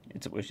Sand,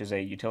 which is a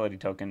utility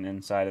token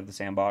inside of the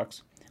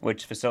Sandbox,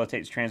 which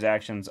facilitates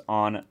transactions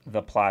on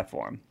the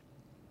platform.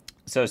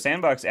 So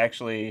Sandbox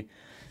actually, a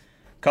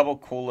couple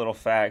cool little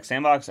facts.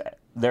 Sandbox,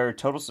 they're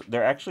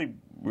actually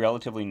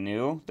relatively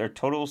new. Their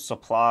total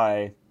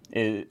supply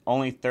is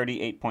only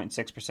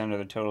 38.6% of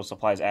the total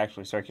supply is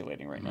actually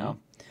circulating right now.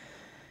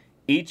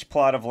 Each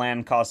plot of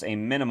land costs a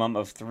minimum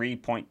of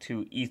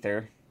 3.2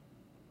 Ether,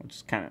 which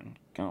is kind of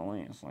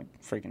it's like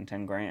freaking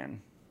 10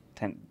 grand.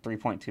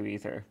 3.2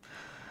 Ether.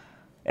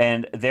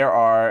 And there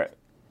are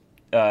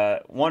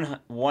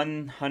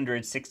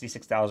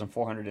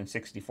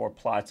 166,464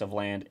 plots of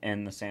land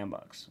in the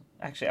Sandbox.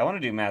 Actually, I want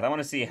to do math. I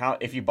want to see how,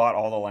 if you bought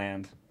all the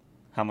land,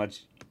 how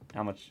much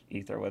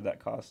Ether would that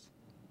cost?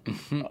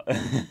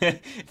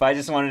 If I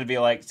just wanted to be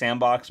like,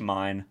 Sandbox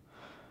mine.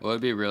 What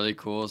would be really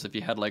cool is if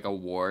you had like a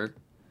war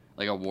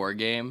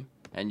game,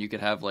 and you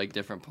could have like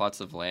different plots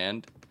of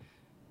land.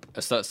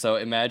 So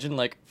imagine,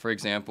 like, for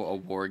example, a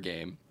war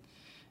game,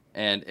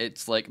 and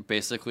it's like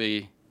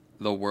basically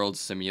the world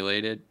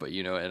simulated, but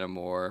you know, in a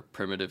more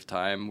primitive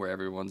time where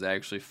everyone's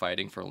actually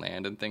fighting for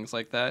land and things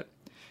like that.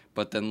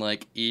 But then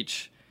like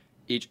each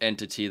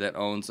entity that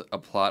owns a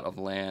plot of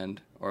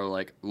land, or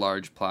like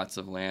large plots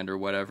of land or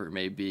whatever it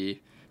may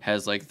be,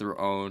 has like their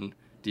own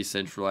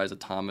decentralized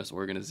autonomous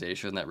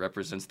organization that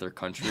represents their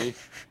country,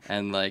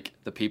 and like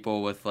the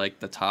people with like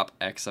the top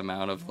X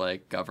amount of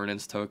like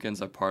governance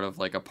tokens are part of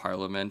like a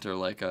parliament or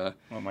like a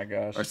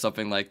or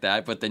something like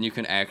that. But then you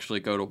can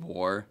actually go to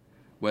war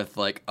with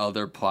like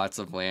other plots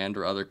of land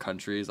or other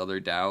countries,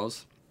 other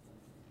DAOs,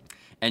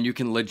 and you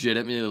can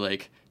legitimately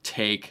like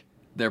take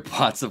their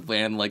plots of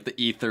land. Like the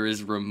Ether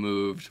is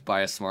removed by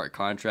a smart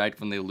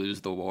contract when they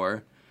lose the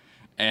war.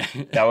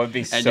 And, that would be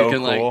and so you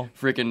can, cool. Like,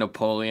 freaking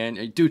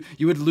Napoleon. Dude,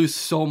 you would lose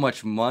so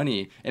much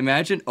money.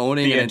 Imagine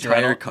owning an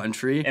entire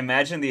country.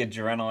 Imagine the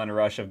adrenaline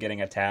rush of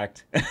getting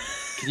attacked.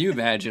 Can you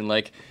imagine,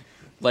 like,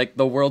 like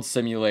the world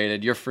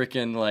simulated. You're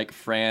freaking like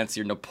France,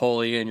 you're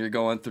Napoleon, you're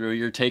going through,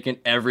 you're taking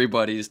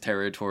everybody's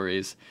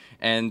territories,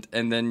 and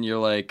then you're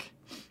like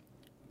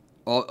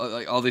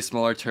all these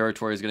smaller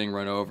territories getting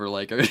run over,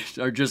 like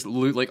are just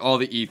like all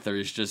the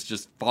ethers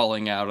just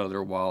falling out of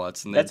their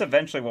wallets, and That's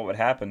eventually what would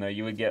happen, though.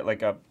 You would get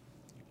like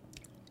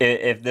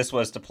if this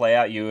was to play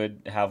out, you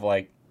would have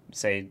like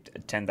say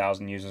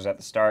 10,000 users at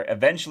the start.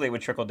 Eventually, it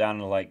would trickle down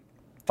to like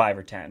 5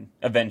 or 10.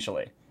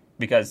 Eventually,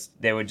 because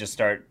they would just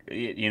start,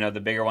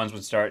 the bigger ones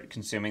would start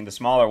consuming the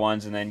smaller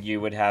ones, and then you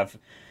would have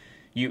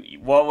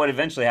what would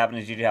eventually happen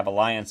is you'd have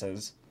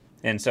alliances,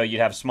 and so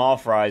you'd have small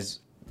fries,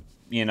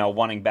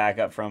 wanting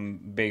backup from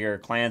bigger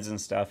clans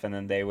and stuff, and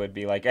then they would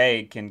be like,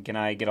 "Hey, can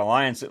I get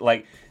alliance?"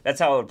 Like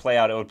that's how it would play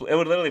out. It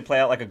would literally play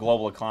out like a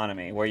global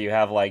economy where you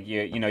have like you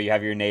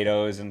have your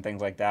NATOs and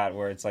things like that,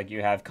 where it's like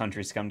you have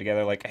countries come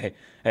together like,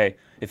 "Hey,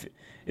 if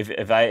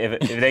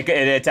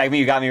they attack me,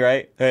 you got me,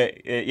 right?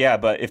 Hey, yeah,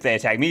 but if they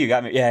attack me, you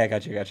got me. Yeah, I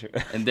got you."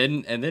 and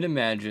then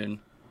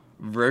imagine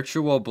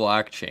virtual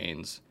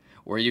blockchains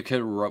where you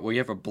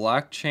have a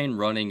blockchain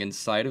running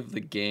inside of the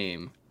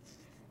game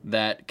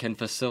that can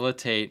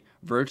facilitate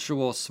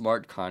virtual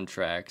smart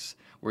contracts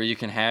where you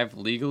can have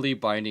legally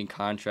binding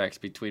contracts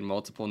between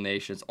multiple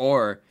nations,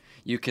 or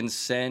you can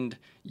send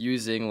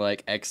using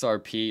like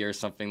XRP or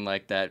something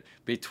like that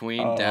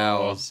between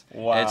DAOs.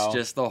 Wow. It's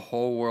just the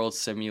whole world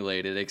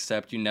simulated,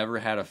 except you never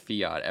had a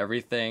fiat.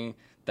 Everything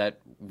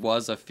that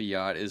was a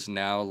fiat is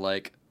now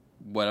like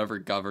whatever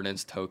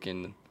governance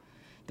token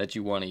that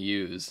you want to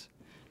use.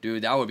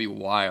 Dude, that would be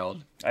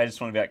wild. I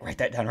just want to be like, write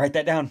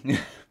that down.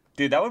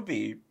 Dude, that would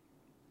be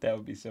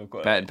so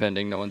cool. Patent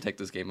pending, no one take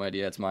this game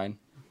idea, it's mine.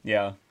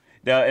 Yeah.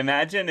 Now,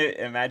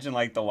 imagine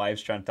like the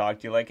wife's trying to talk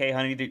to you, like, "Hey,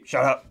 honey, dude,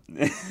 shut up."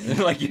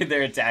 Like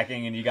they're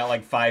attacking, and you got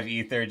like 5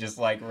 ether just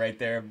like right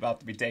there about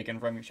to be taken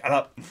from you. Shut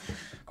up.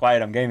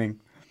 Quiet, I'm gaming.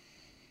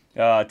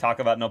 Talk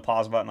about no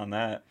pause button on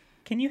that.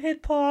 Can you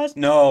hit pause?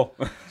 No.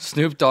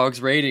 Snoop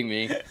Dogg's rating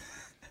me.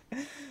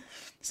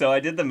 So I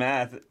did the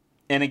math,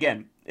 and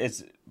again,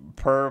 it's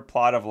per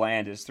plot of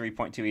land is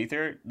 3.2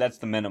 ether. That's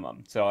the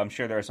minimum. So I'm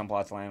sure there are some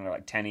plots of land that are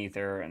like 10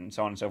 ether and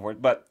so on and so forth.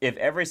 But if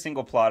every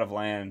single plot of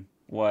land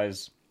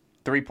was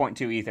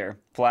 3.2 ether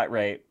flat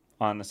rate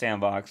on the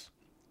sandbox,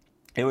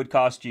 it would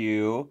cost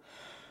you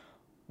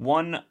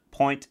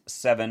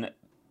 $1.7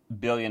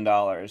 billion,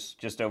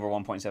 just over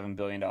 $1.7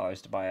 billion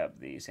to buy up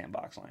the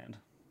sandbox land.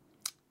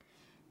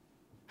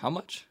 How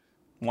much?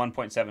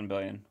 1.7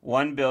 billion.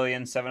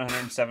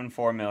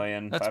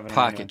 1,774,000,000. That's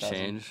pocket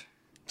change.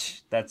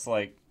 That's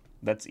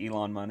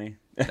Elon money.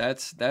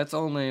 that's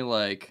only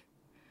like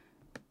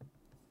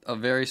a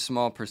very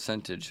small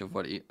percentage of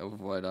what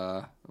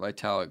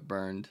Vitalik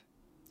burned.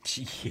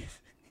 Jeez.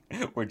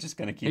 We're just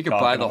gonna keep. He could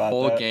buy the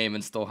whole game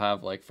and still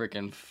have like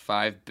freaking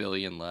 5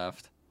 billion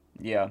left.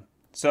 Yeah.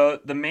 So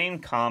the main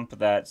comp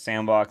that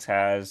Sandbox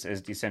has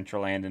is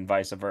Decentraland and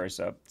vice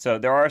versa. So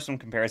there are some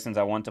comparisons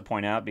I want to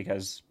point out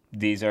because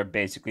these are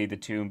basically the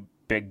two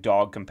big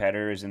dog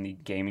competitors in the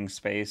gaming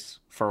space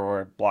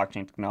for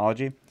blockchain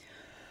technology.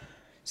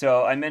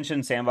 So I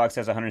mentioned Sandbox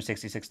has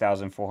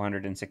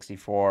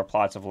 166,464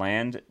 plots of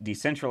land.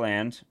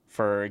 Decentraland,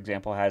 for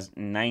example, has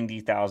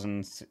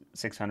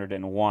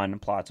 90,601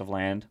 plots of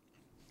land.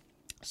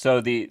 So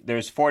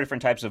there's 4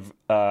 different types of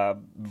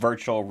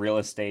virtual real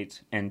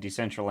estate in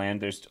Decentraland.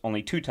 There's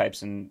only 2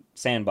 types in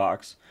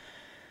Sandbox.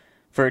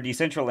 For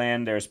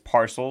Decentraland, there's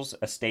parcels,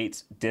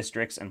 estates,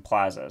 districts, and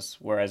plazas,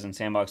 whereas in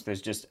Sandbox,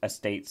 there's just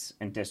estates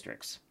and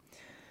districts.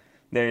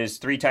 There's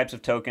 3 types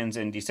of tokens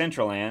in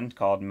Decentraland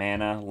called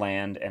mana,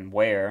 land, and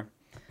where.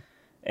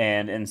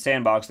 And in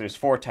Sandbox, there's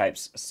 4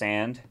 types: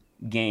 sand,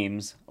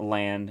 games,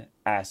 land,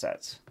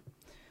 assets.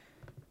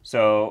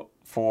 So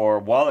for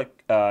wallet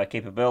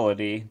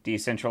capability,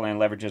 Decentraland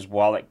leverages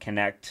Wallet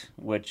Connect,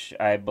 which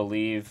I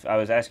believe, I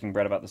was asking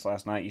Brett about this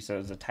last night, you said it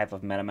was a type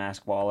of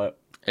MetaMask wallet.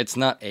 It's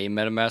not a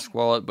MetaMask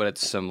wallet, but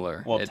it's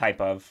similar. Well,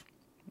 type of,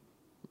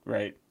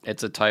 right?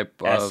 It's a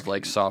type of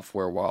like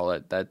software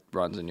wallet that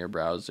runs in your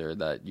browser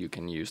that you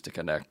can use to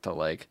connect to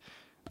like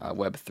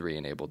Web3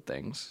 enabled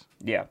things.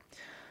 Yeah.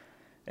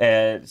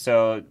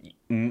 So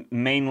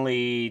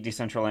mainly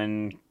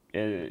Decentraland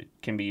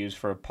can be used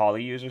for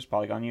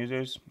Polygon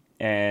users,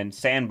 and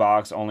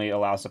Sandbox only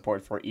allows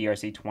support for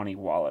ERC20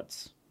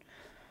 wallets.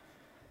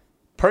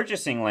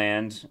 Purchasing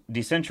land,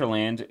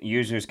 Decentraland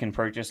users can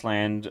purchase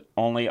land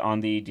only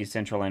on the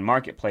Decentraland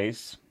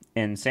marketplace.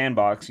 In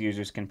Sandbox,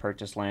 users can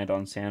purchase land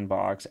on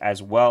Sandbox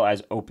as well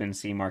as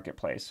OpenSea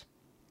marketplace.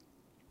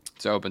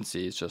 So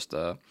OpenSea is just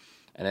an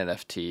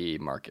NFT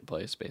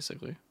marketplace,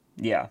 basically.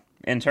 Yeah.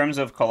 In terms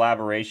of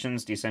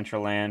collaborations,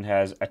 Decentraland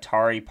has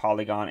Atari,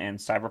 Polygon, and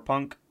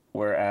Cyberpunk,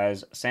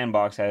 whereas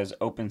Sandbox has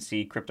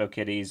OpenSea,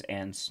 CryptoKitties,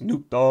 and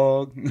Snoop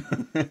Dogg.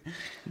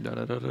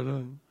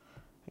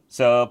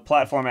 So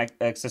platform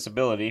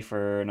accessibility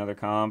for another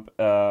comp.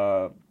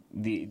 The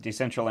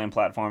Decentraland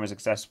platform is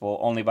accessible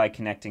only by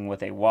connecting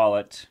with a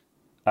wallet,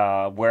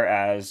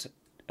 whereas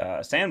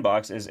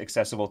Sandbox is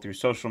accessible through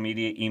social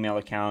media, email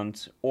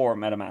account, or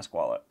MetaMask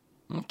wallet.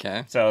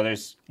 Okay. So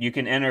you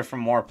can enter from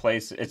more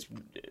places.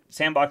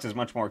 Sandbox is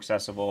much more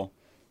accessible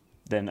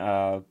than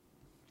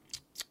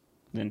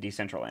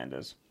Decentraland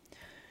is.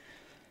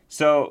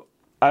 So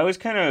I was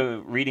kind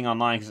of reading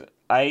online because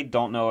I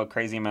don't know a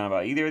crazy amount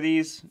about either of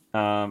these.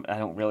 I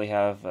don't really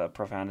have a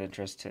profound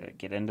interest to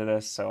get into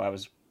this, so I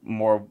was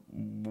more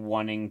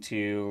wanting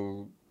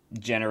to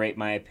generate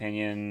my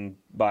opinion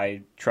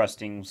by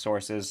trusting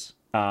sources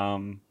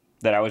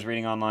that I was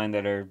reading online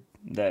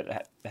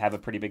that have a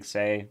pretty big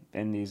say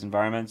in these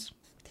environments.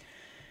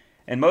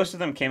 And most of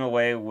them came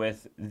away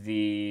with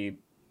the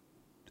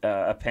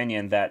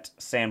opinion that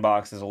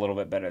Sandbox is a little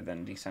bit better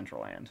than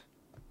Decentraland.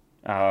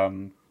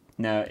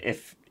 Now,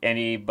 if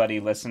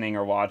anybody listening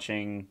or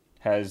watching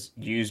has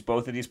used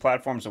both of these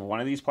platforms or one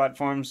of these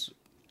platforms,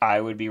 I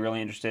would be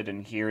really interested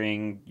in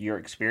hearing your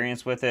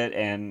experience with it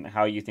and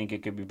how you think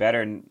it could be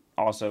better, and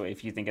also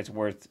if you think it's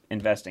worth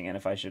investing in,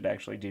 if I should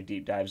actually do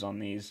deep dives on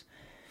these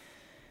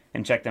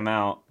and check them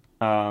out.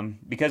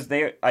 Because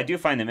I do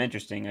find them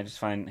interesting. I just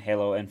find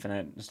Halo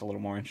Infinite just a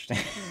little more interesting.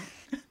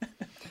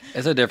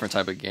 It's a different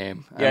type of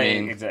game. Yeah, I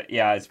mean, exactly.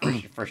 Yeah, it's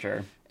for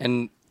sure.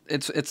 And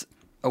it's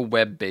a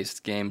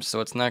web-based game, so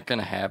it's not going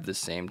to have the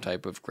same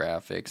type of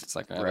graphics. It's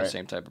not going to have the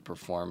same type of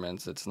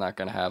performance. It's not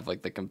going to have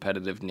like the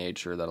competitive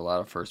nature that a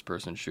lot of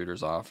first-person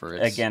shooters offer.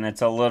 Again,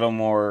 it's a little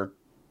more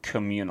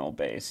communal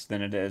based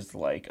than it is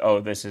like, oh,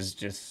 this is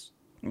just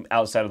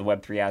outside of the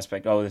Web3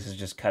 aspect. Oh, this is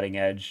just cutting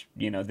edge.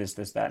 This,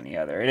 that, and the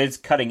other. It is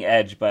cutting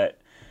edge, but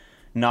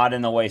not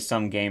in the way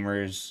some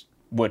gamers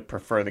would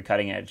prefer the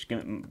cutting edge.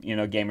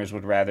 Gamers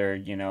would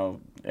rather,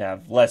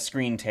 have less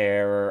screen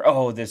tear, or,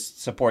 oh, this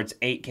supports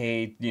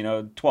 8K,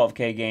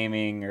 12K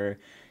gaming, or,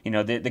 the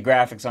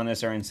graphics on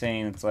this are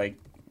insane. It's like,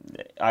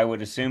 I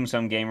would assume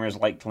some gamers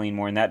like to lean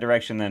more in that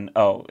direction than,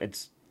 oh,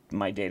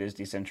 my data's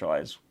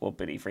decentralized.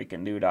 Whoopity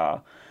freaking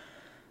doodah.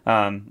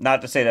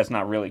 Not to say that's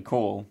not really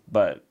cool,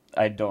 but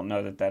I don't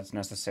know that that's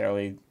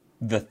necessarily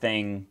the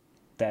thing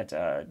that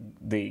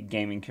the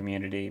gaming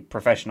community,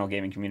 professional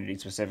gaming community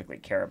specifically,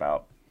 care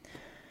about.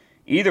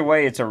 Either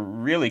way, it's a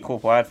really cool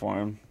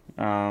platform.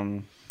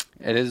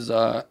 It is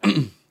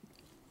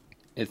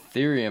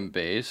Ethereum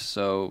based,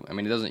 so I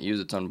mean it doesn't use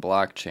its own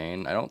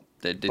blockchain.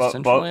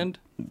 Decentraland?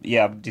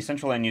 Yeah,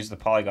 Decentraland uses the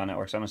Polygon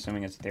network, so I'm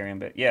assuming it's Ethereum,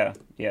 but yeah,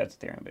 it's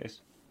Ethereum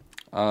based.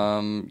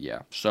 Yeah.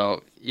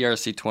 So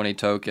ERC20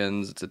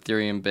 tokens, it's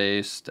Ethereum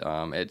based.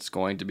 It's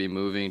going to be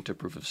moving to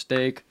proof of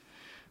stake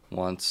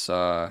once.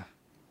 Why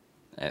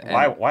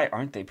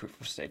aren't they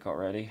proof of stake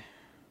already?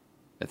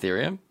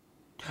 Ethereum?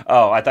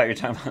 Oh, I thought you were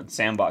talking about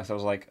Sandbox. I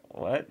was like,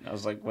 what? I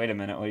was like, wait a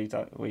minute.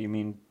 What do you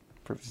mean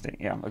proof of stake?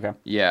 Yeah, okay.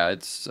 Yeah,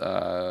 it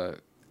says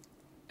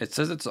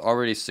it's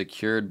already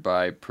secured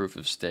by proof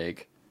of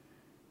stake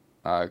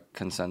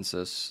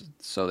consensus,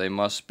 so they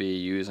must be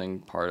using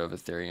part of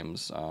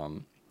Ethereum's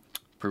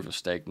proof of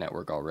stake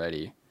network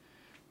already.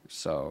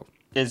 So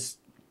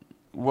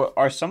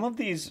are some of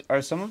these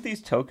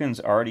tokens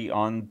already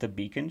on the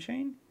Beacon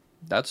chain?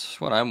 That's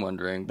what I'm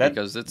wondering,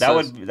 because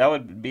that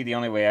would be the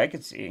only way I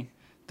could see.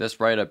 This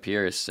right up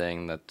here is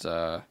saying that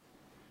the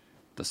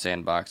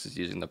Sandbox is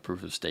using the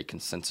proof of stake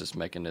consensus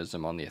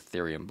mechanism on the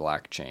Ethereum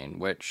blockchain,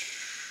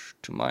 which,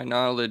 to my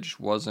knowledge,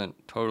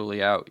 wasn't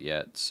totally out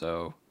yet.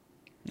 So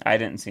I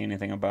didn't see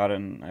anything about it,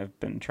 and I've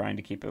been trying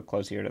to keep a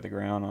close ear to the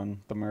ground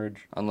on the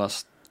merge.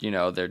 Unless,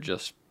 they're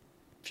just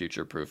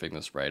future-proofing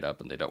this right up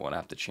and they don't want to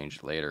have to change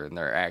it later, and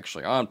they're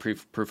actually on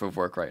proof of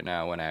work right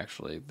now when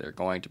actually they're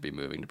going to be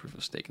moving to proof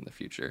of stake in the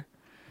future.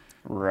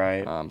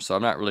 Right. So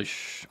I'm not really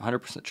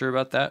 100% sure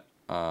about that.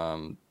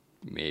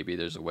 Maybe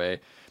there's a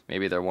way.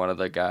 Maybe they're one of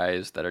the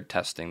guys that are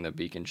testing the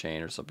Beacon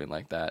chain or something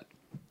like that.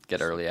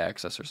 Get early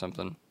access or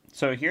something.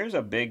 So here's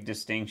a big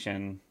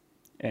distinction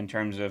in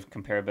terms of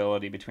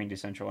comparability between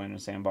Decentraland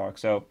and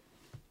Sandbox. So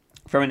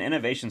from an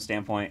innovation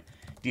standpoint,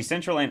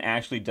 Decentraland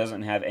actually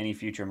doesn't have any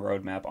future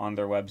roadmap on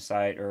their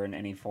website or in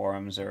any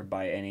forums or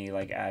by any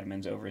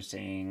admins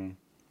overseeing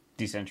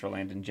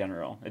Decentraland in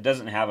general. It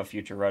doesn't have a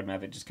future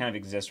roadmap. It just kind of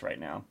exists right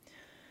now.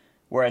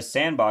 Whereas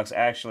Sandbox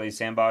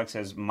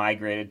has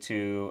migrated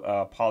to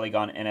a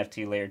Polygon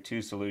NFT Layer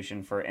 2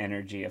 solution for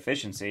energy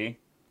efficiency.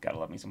 Gotta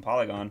love me some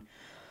Polygon.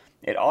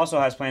 It also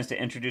has plans to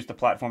introduce the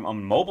platform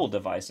on mobile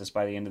devices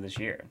by the end of this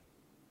year.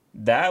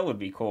 That would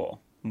be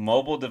cool.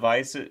 Mobile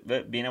device,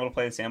 being able to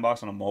play the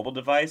Sandbox on a mobile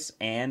device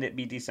and it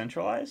be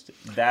decentralized,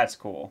 that's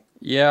cool.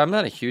 Yeah, I'm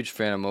not a huge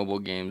fan of mobile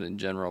games in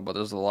general, but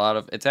there's a lot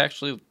of... It's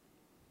actually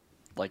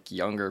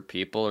younger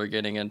people are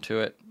getting into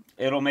it.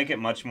 It'll make it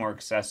much more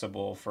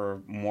accessible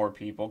for more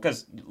people,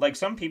 because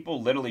some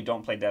people literally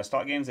don't play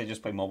desktop games, they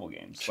just play mobile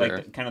games.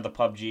 Sure. Kind of the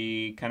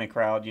PUBG kind of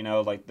crowd,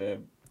 like the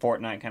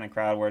Fortnite kind of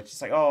crowd, where it's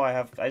just oh,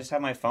 I just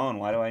have my phone,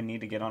 why do I need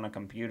to get on a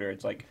computer?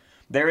 It's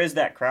there is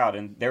that crowd,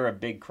 and they're a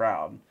big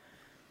crowd.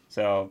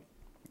 So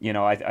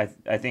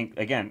I think,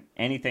 again,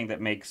 anything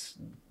that makes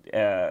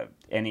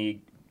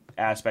any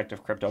aspect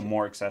of crypto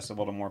more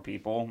accessible to more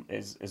people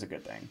is a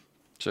good thing.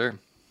 Sure.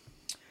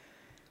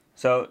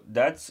 So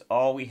that's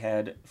all we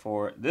had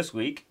for this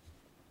week.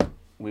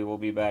 We will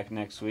be back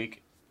next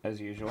week,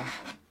 as usual.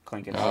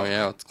 Clink it up. Oh,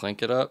 yeah, let's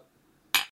clink it up.